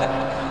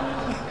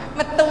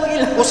 metu iki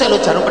lho. Kok sik lho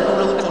jarum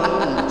pedulu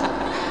culun.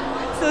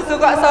 Susu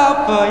kok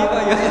sapa iki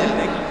kaya.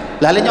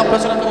 Lali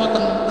nyoblos ora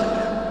ngoten.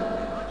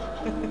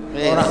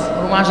 Ora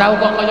rumah sawu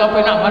kok kaya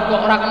penak banget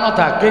kok ora kena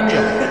daging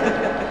ya.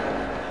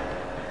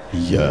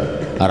 Iya,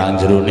 arang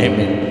jerone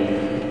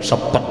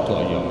sepet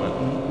kaya.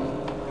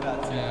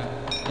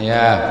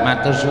 Ya,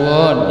 matur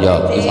suwun. Ya,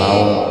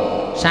 mau.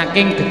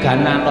 Saking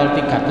Gegana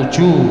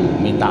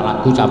 037 minta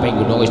lagu Capek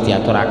Gunung wis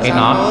diaturake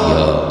no.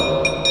 Ya.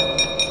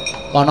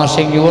 Ana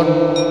sing nyuwun.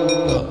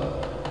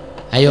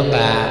 Ayo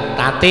Mbak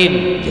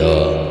Tatin. Ya.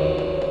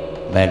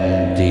 Ben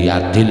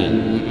diadil.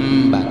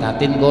 Mbak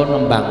Tatin kok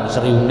nembang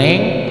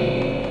Seriuning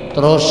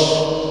terus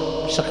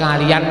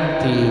sekalian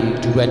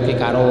diduetke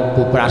karo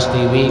Bu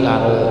Prastiwi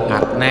karo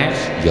Agnes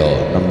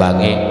ya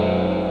nembange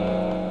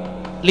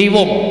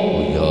Liwung.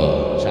 Oh ya,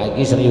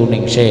 saiki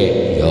Seriuning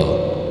sik ya.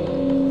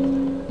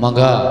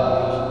 Mangga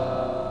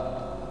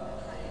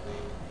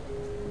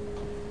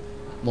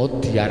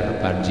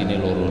Modiar banjine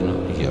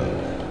loro iya.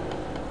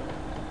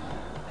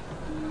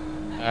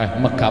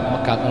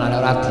 Megap-megap lan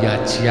ora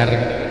diajar.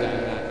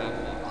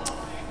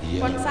 Iya.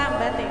 Pun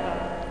sambat iki.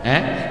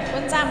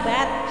 Pun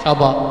sambat.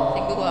 Sapa?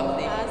 Sing tuwa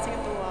mesti. Sing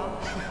tuwa.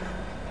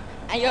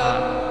 Ayo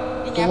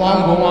Ini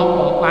Wong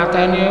apa?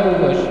 Patene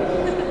wis.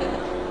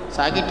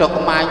 Saiki do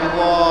kemayu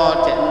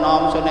wae, cek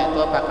enom sonek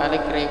tuwa bakal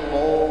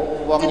krepo.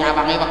 Wong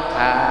nyawange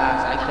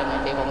wegah, saiki do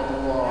ngece wong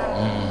tuwa.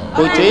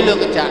 Bojoe lho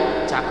kejak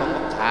jagung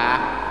wegah.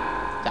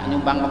 Cak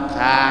nyumbang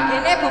wegah.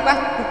 Kene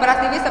Bu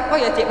Prastiwi sepo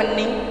ya cek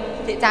mening,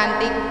 cek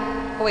cantik.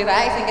 Kowe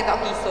wae sing ketok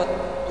kisut.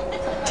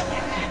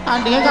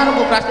 Andinge karo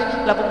Bu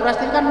Prastiwi, lah Bu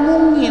Prastiwi kan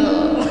mungil.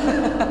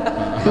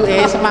 Bu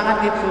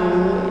semangat Ibu.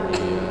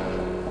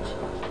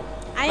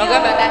 Ayo. Monggo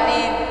Mbak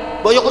Tati.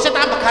 Mbok yo kusik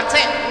tambah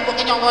sik, untuk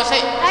nyongko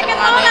sik. Ayo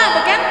ora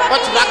began kok. Kok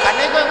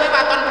juragane kowe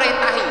waton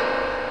perintahi.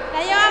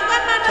 Lah yo aku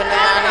manut.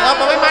 Jenengane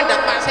apa kowe mandat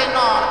Pak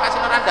Seno, Pak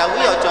Seno ra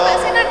dawuhi aja.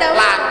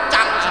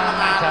 Lancang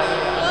senengane.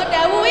 Oh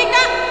dawuhi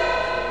Kak.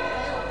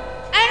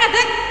 Ayo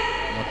ngadeg.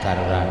 Modar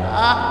ora.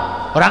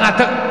 Ora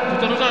ngadeg,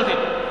 diterusno Dik.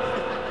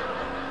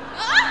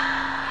 Heeh.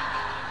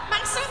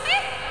 Maksudnya?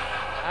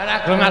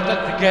 Ana gelem ngadeg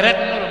digeret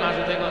ngono lho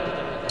maksude kok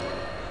diterusno.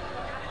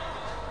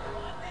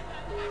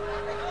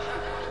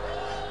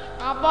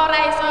 Apa ora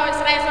iso wis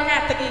ra iso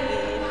ngadeg iki?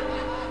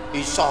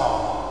 Iso.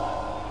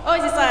 Oh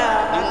iso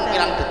ya. Ning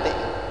pirang detik.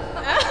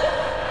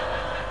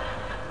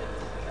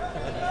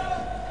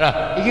 Lah,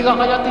 iki kok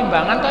kaya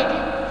timbangan to iki?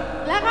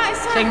 Lah kok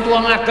iso? Sing tuwa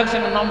ngadeg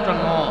sing enom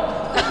dengok.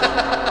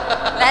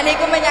 Lah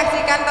niku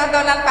menyaksikan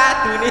tontonan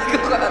padu niku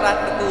kok ora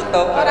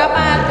ketutup. Ora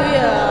padu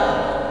ya.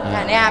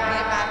 Jane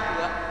apike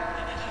padu.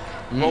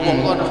 Ngomong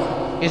kono.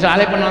 Iki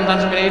soalé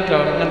penonton semene do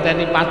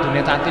ngenteni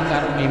padune Tatin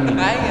karo Mimi.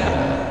 Ha iya.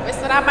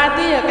 Wis ora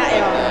padu ya Kak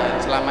ya.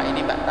 Selama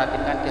ini Mbak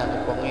Tatin kan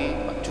dianggap wonge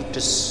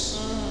judes.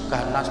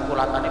 Ganas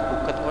kulatane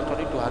buket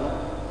koncone do anu.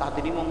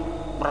 Tatin iki mung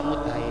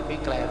merengut ae kuwi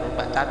kleru.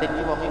 Mbak Tatin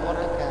iki wonge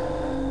ora ganas.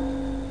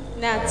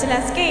 Nah,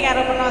 jelaske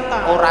karo penonton.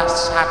 Ora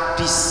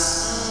sadis.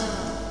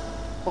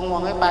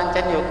 Wong-wonge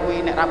pancen ya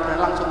kuwi nek ra bener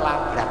langsung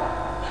labrak.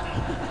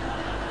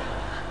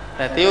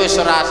 Dadi wis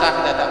ora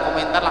usah dadak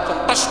komentar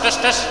langsung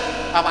tes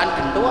awaan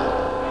gentu.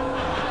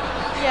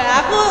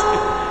 Ya, aku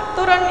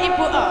turun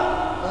ibu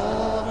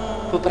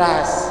Bu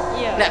Pras.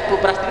 Iya. Nek Bu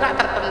Pras kira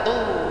tertentu.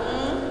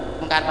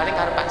 Mungkin paling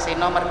karo Pak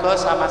Seno mergo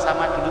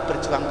sama-sama dulu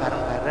berjuang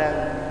bareng-bareng.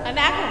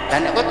 Anak aku. Lah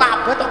nek kowe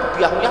kabeh tok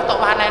kebiah-uyah tok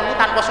waneni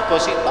tanpa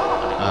sugosito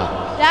ngene.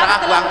 Ora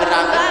aku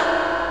angger-angger.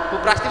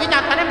 Bu Prastiwi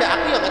nyatane mbak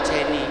aku ya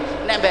ngejeni.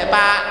 Nek mbak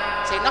Pak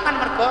Seno kan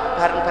mergo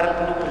bareng-bareng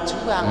dulu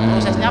berjuang,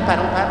 prosesnya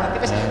bareng-bareng nanti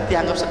wis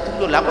dianggap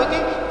sedulur. Lah kowe iki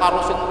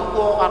karo sing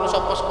tuwa, karo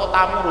sapa-sapa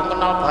tamu rung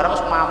kenal bareng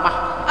wis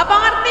mamah. Apa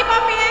ngerti apa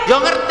piye? Ya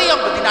ngerti ya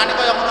bedinane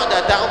kaya ngono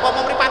dadak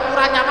upama mripat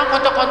ora nyaman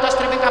kanca-kanca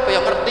streaming kabeh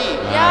ya ngerti.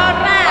 Ya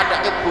ora.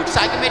 Padake Bu,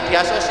 saiki media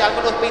sosial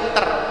luwih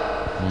pinter.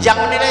 Yang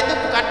menilai itu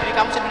bukan diri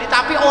kamu sendiri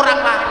tapi orang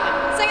lain.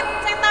 Sing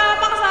tau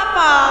omong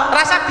sapa?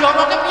 Rasa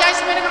diomongke piye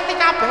semene ngerti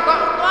kabeh kok.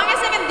 Wonge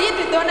sing endi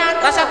didon aku?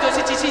 Rasa do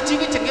siji-siji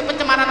kuwi jenenge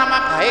pencemaran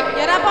nama baik.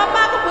 Ya ora apa-apa,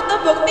 aku butuh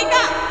bukti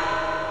Kak.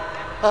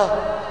 Oh.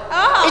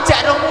 Ijak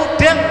rong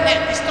mudeng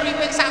nek di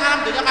streaming sak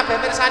alam donya kabeh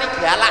mirsani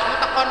galakmu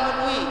tekonmu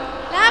kuwi.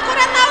 Lah aku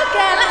ora tau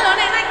galak lho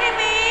nek nang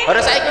kene. Ora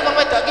saiki wong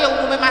wedok ki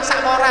umume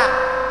masak apa ora?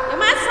 Ya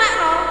masak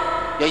no.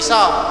 Ya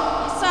iso.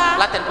 Bisa.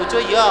 Laden bojo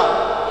ya.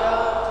 Ya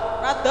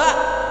rada.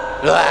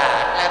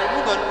 Lah, klerumu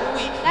nggon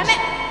kuwi. Lah nek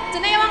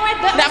jenenge wong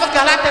wedok. Nek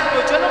wegah laden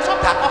bojo nang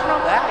sedekahno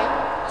bae.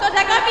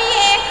 Sedekah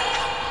piye?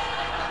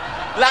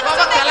 Lah kok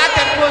wegah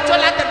laden bojo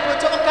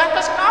wegah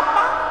terus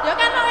kenapa? Ya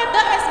kan wong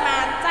wedok wis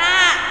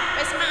masak,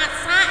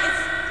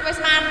 wis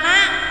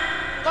manak.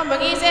 Kok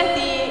bengi isih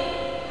di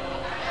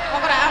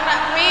ora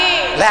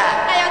kuwi.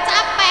 Lah, ayo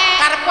capek.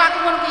 Karepku aku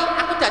ngono ki,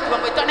 aku dadi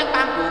wong wedok ning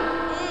panggung.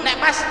 Nek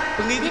pas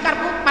bengi iki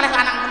karepku malah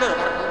lanang ngono lho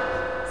karepku.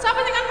 Sapa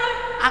sing kan malah?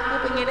 Aku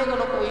pengine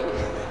ngono kuwi.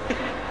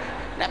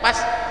 Nek pas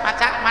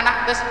macak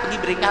manak terus bengi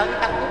brengkal iki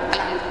karepku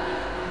lanang.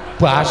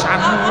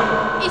 Bahasanmu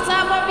Isa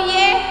apa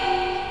piye?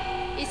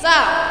 Isa.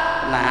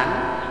 Tenan.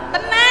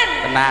 Tenan.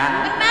 Tenan.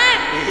 Tenan.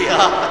 Iya.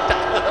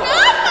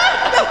 Kenapa?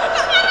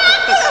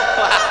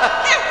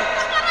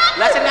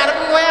 Lah sing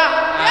ngarepku kowe ya.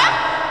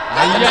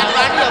 iya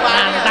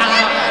Nantang.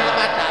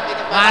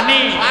 Wani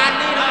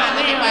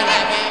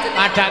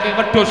padake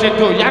wedhus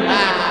doyan.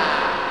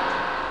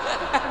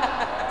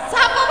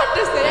 Sapa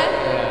wedhus ya?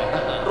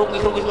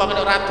 Rungi-rungi wong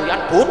ora doyan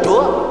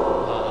bodoh.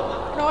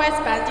 No wis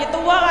banci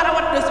tuwa karo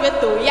wedhus wis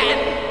doyan.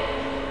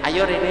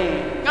 Ayo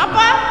rene.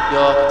 Ngapa?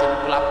 Yo kecil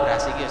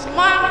kolaborasi iki sing.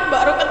 Mau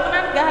mbok ruket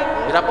tenan gak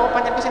aku. Ora apa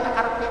pancen sing tak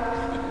karepe.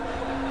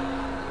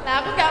 Lah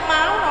aku gak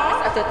mau no.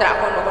 Aja trak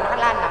kono kan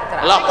lanang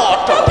trak. Lah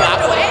padha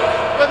bae.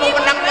 Kowe mau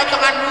menang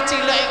potonganmu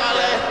cilik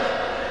kali.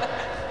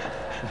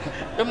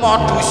 Kowe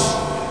modus.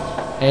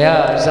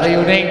 Ya,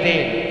 seriuning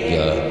Tin.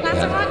 Iya.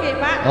 Langsung lagi,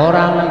 Pak.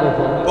 Ora nganggo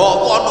Mbok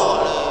kono.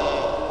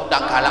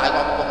 Undang galake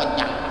kok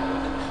kenyang.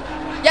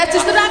 Ya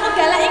justru aku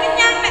galak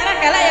ngenyang, nek ra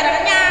galak ya ora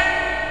kenyang.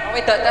 Wong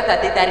wedok ta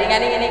dadi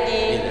daringan ngene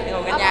iki, nggo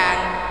kenyang.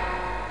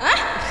 Hah?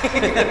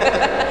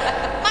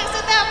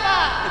 Maksudnya apa?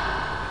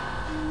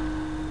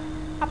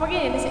 Apa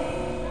gini sih?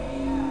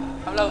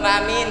 Allahumma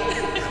amin.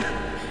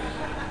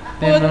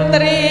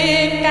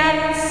 Putri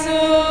kan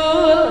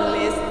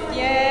sulis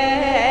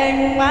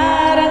yang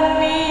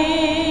warni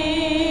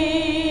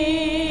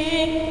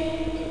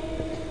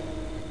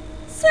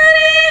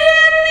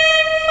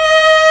Sarihaning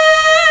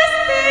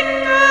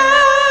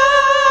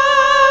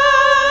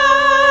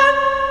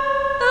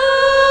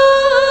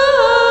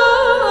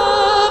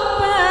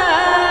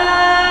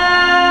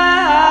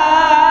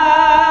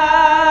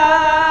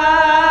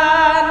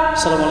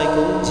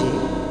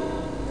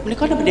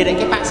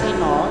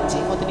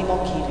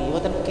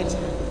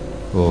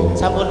Oh.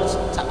 Sampun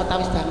sak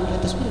petawis dalu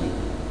terus beli.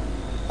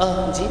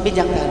 Nji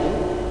pinjam dalu.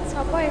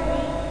 Siapa ini?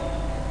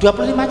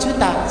 25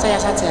 juta saya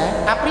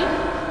saja. Apri?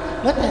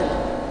 Mboten.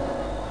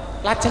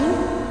 Lajeng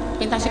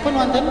pintasipun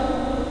wonten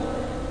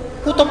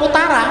Kutub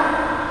Utara.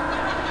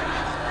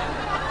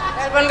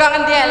 Telepon kok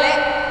ngendi Lek?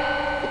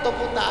 Kutub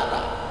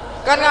Utara.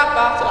 Kon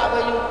ngapa? Selawe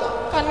yuta.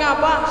 Kan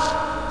ngapa?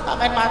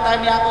 Sampeyan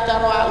matani aku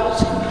cara halus.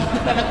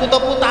 Nek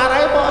Kutub Utara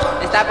ya,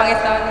 Pak. Wis tak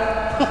pangestoni.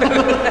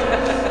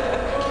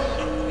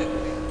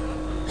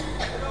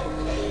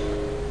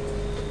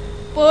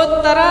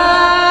 Putra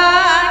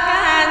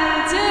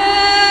Kanjeng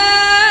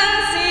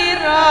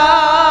Sira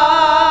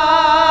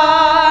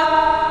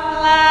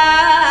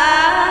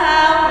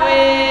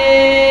lawe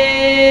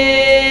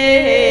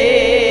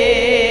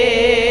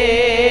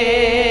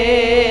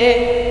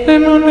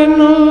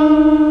Neno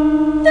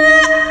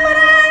tak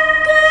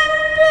prangkep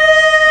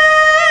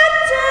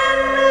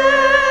bejana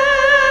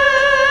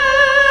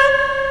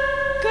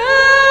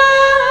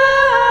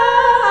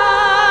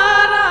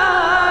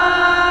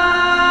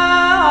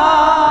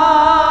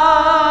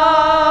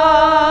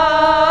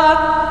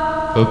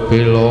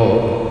bebelo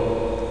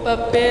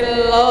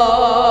Bebelo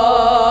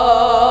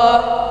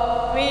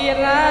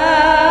wirat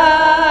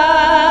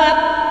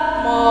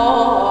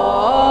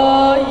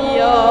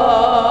moyo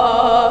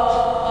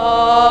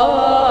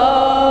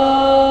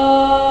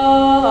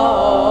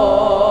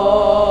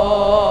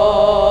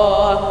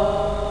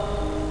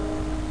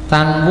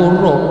tan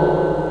wurung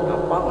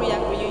apa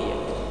guyu ya?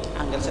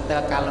 Angger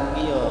setel kalem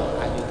ki yo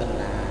ayu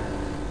tenan.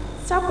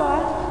 Siapa?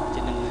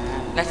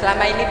 Jenengan. Nah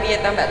selama ini piye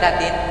to Mbak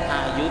Tatin?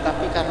 Ayu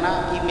tapi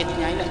karena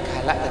image-nya ini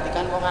galak jadi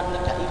kan wong kan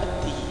ngedaki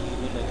wedi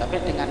ngono. Tapi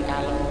dengan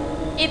kalem.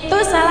 Itu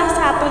salah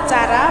satu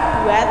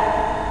cara buat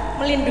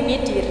melindungi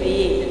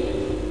diri.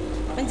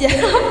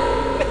 Menjaga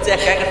Oh,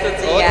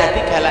 kesucian.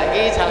 jadi galak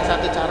ki salah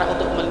satu cara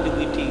untuk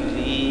melindungi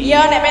diri.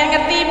 Iya, nek pengen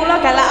ngerti mula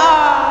galak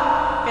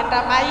ben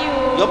ra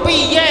payu. Yo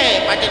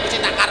piye? Pancen wis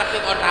tak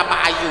karepe kon ra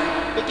payu.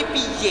 Iki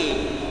piye?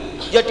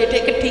 Yo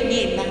dedek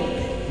kedinginan.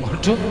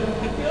 waduh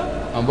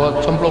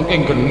ambok cemplungke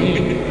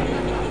geni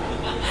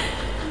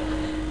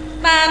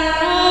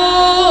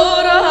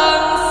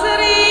Tanurung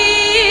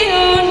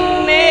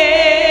sriune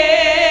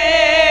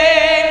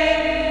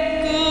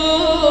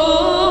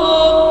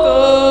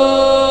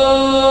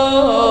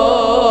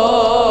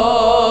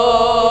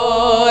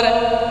gugur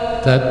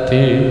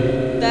dadi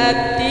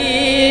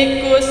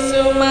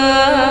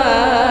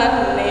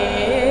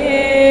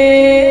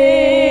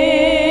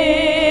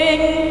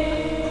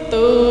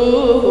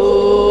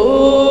kusumane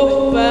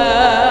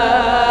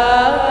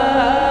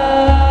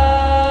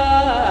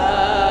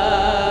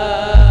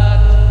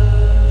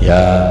tuban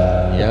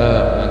ya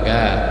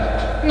mangga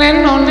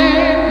nenone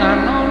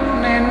nanon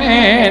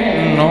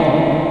neneno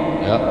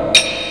ya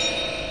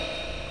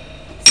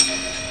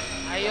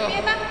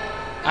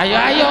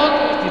ayo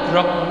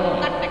didrop ngono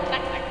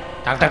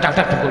tak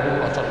dukul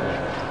kocok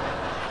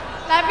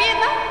tapi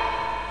itu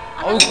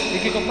oh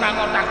iki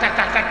keprangkon tak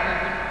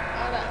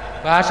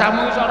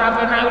bahasamu iso ora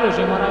penak lho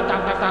sing ora tak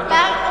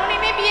lah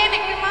ini piye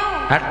nek kowe mau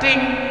hating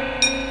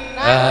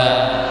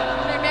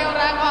nek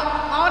ora kok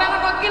mau ora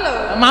ngono iki lho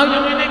mau yo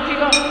ngene iki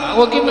kok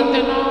aku iki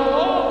menteno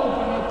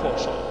kupinge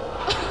bosok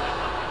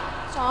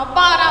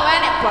sapa ora wae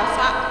nek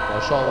bosak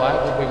bosok wae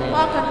kupinge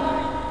kok kan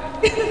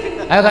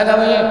ayo kata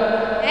piye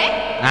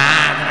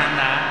nah tenan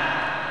ta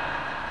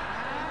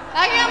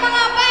lagi ngomong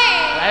apa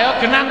ayo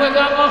genang kowe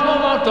kok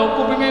ngomong do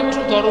kupinge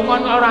sudah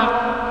ruman ora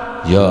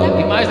yo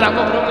iki wis ra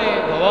kok brone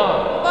bawa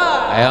apa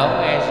ayo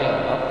wis yo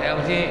ayo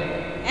sih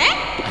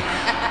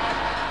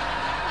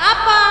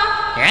apa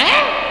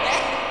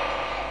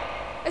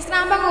wis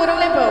nambah ngurung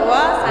le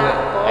bawa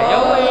sampun ayo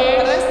wis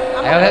terus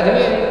ayo lagi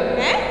wis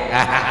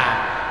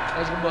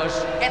bos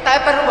Ketoke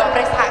perlu mbok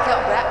presake kok,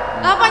 Mbak.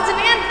 apa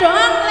jenengan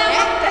dong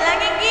lewat dalan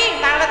iki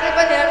Tanglet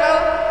pripun jenengan mau?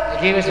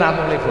 iki wis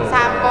rampung le bo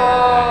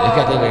Sampun. iki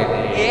kate wene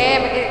Nggih,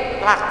 mriki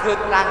lagut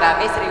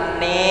langgame Sri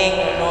Uning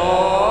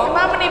ngono.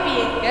 emang meneh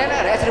piye Ya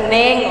nek Sri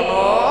Uning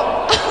ngono.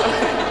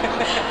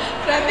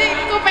 berarti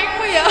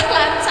kupingmu ya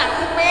lancang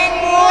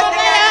Kupingmu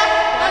ya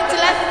yang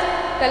jelas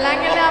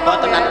dalange le apa Kok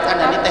tenan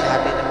kandhane teh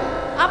hati tenan.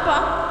 apa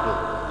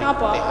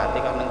Ngapa? Teh hati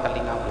kan nang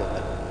telinga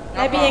mboten.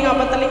 lah piye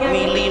ngapa telinga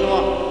Mili no.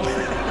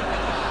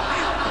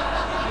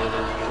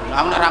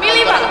 Aku nek ra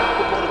Milih, Pak.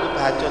 kupingku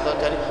bajo to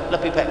jadi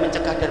lebih baik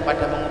mencegah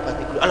daripada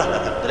mengobati guru. Alah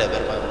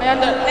drewer Pak. ayo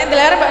nek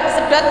deler mbak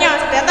disedotnya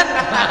sedotan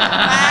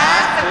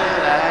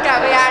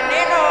Gaweane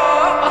lho.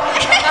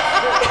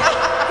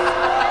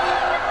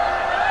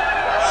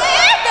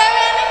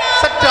 gaweane ngapa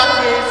Sedot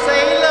WC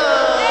lho.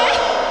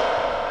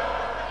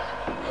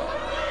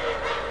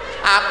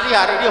 Apri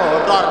hari ini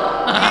horor.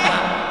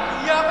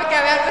 Iya, apa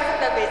gaweanku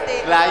sudah bete.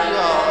 Lah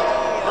iya,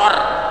 horor.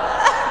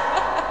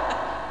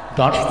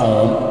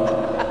 .com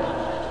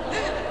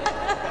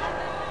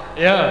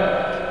ya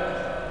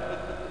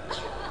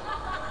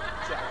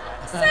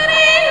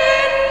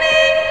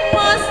Sriwening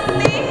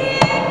mesti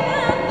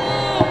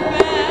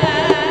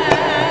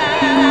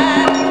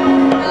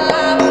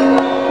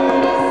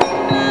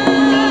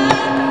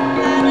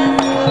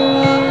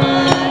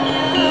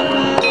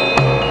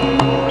ngatuban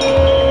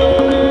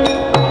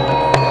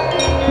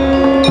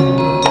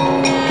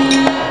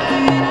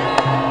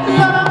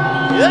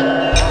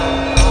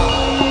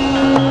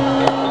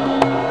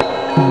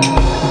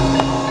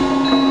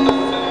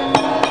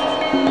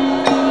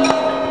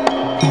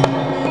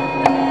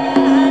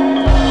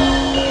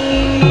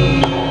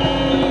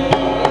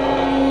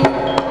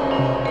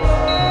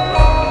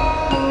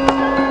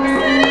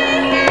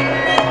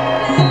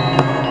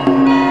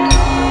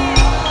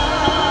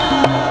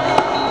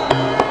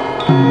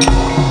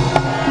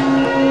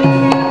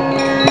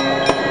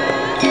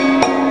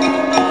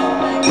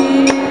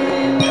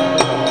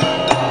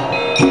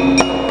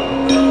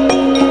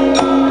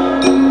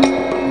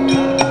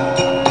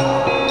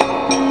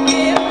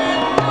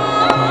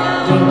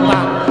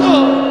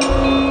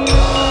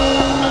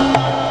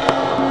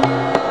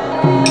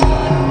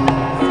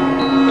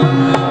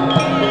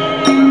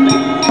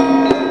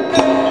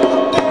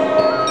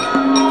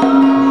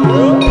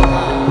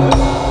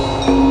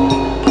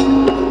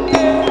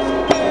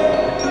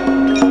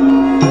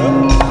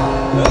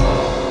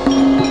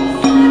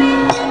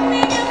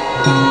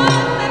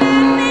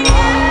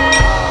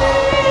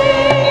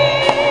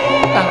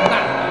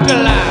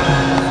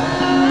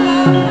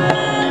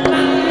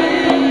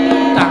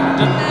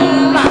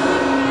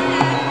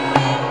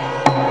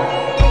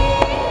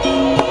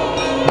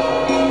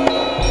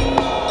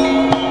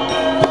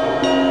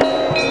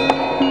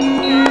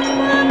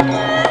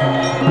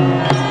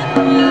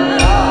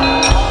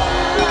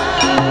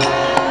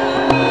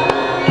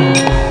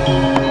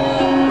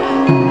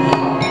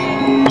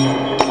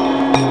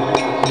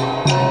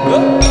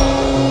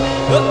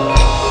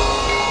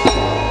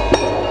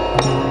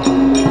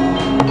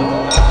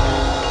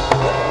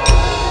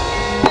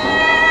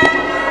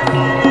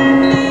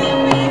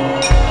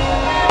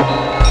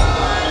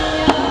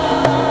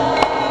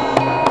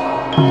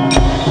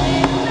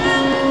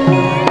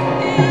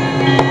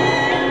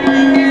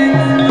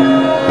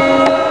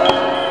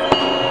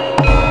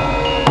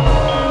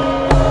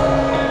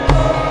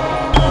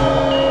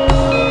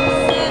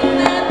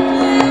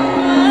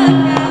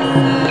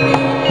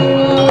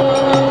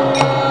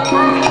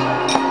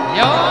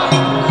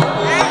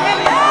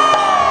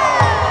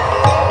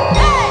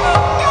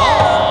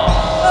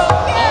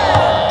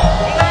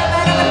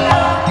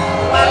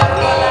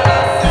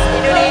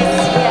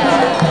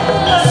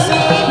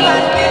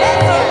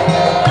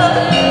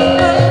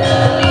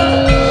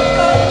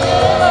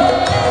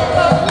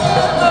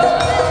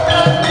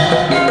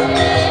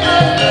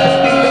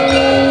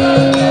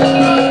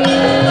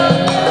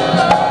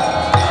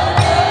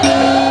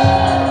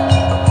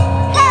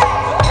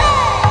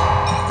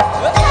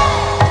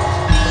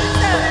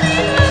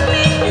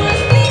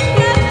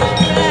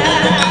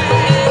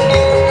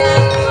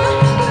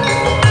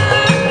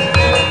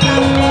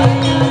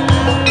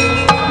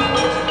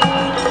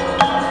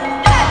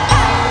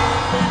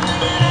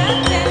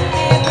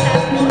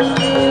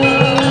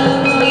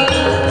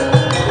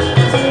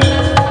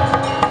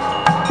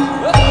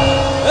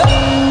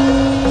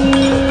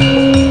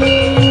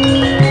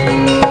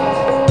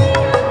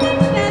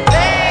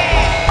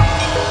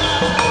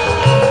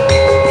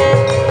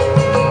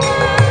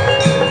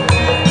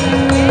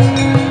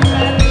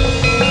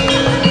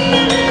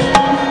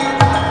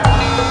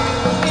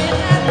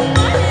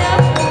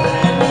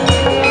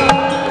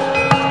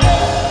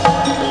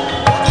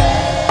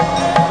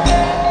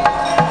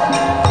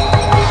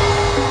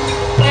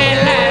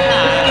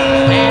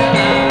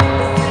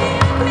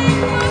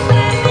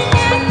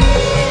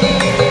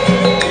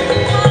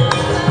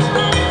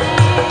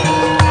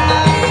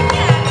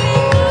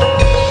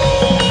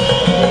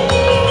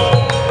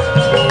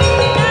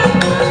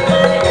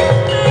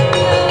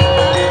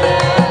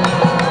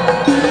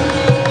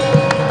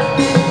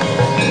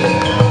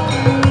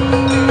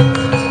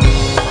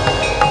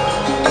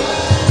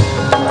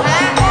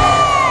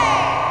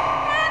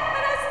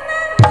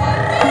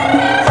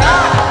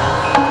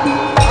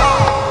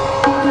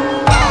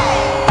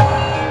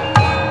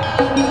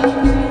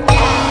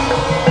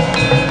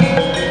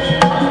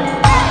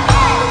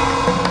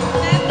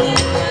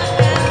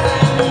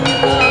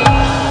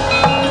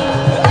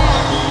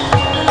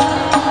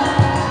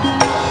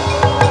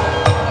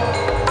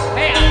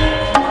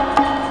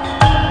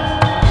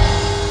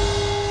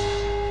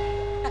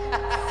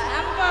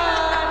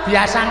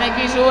biasane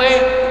iki suwe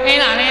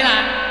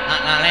enak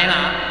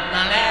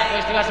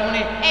wis diwas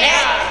muni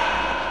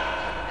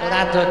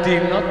ora do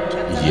dinut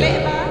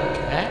Celik to?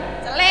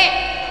 Celik.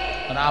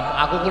 Ora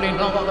aku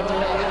kulino kok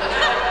kecelek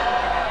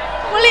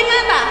Kulino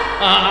ta?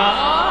 Heeh.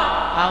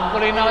 Aku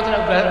kulino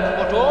celek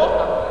padha.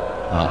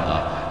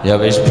 Heeh. Ya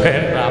wis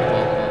ben ra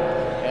apa-apa.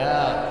 Ya.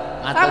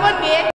 Sampun nggih.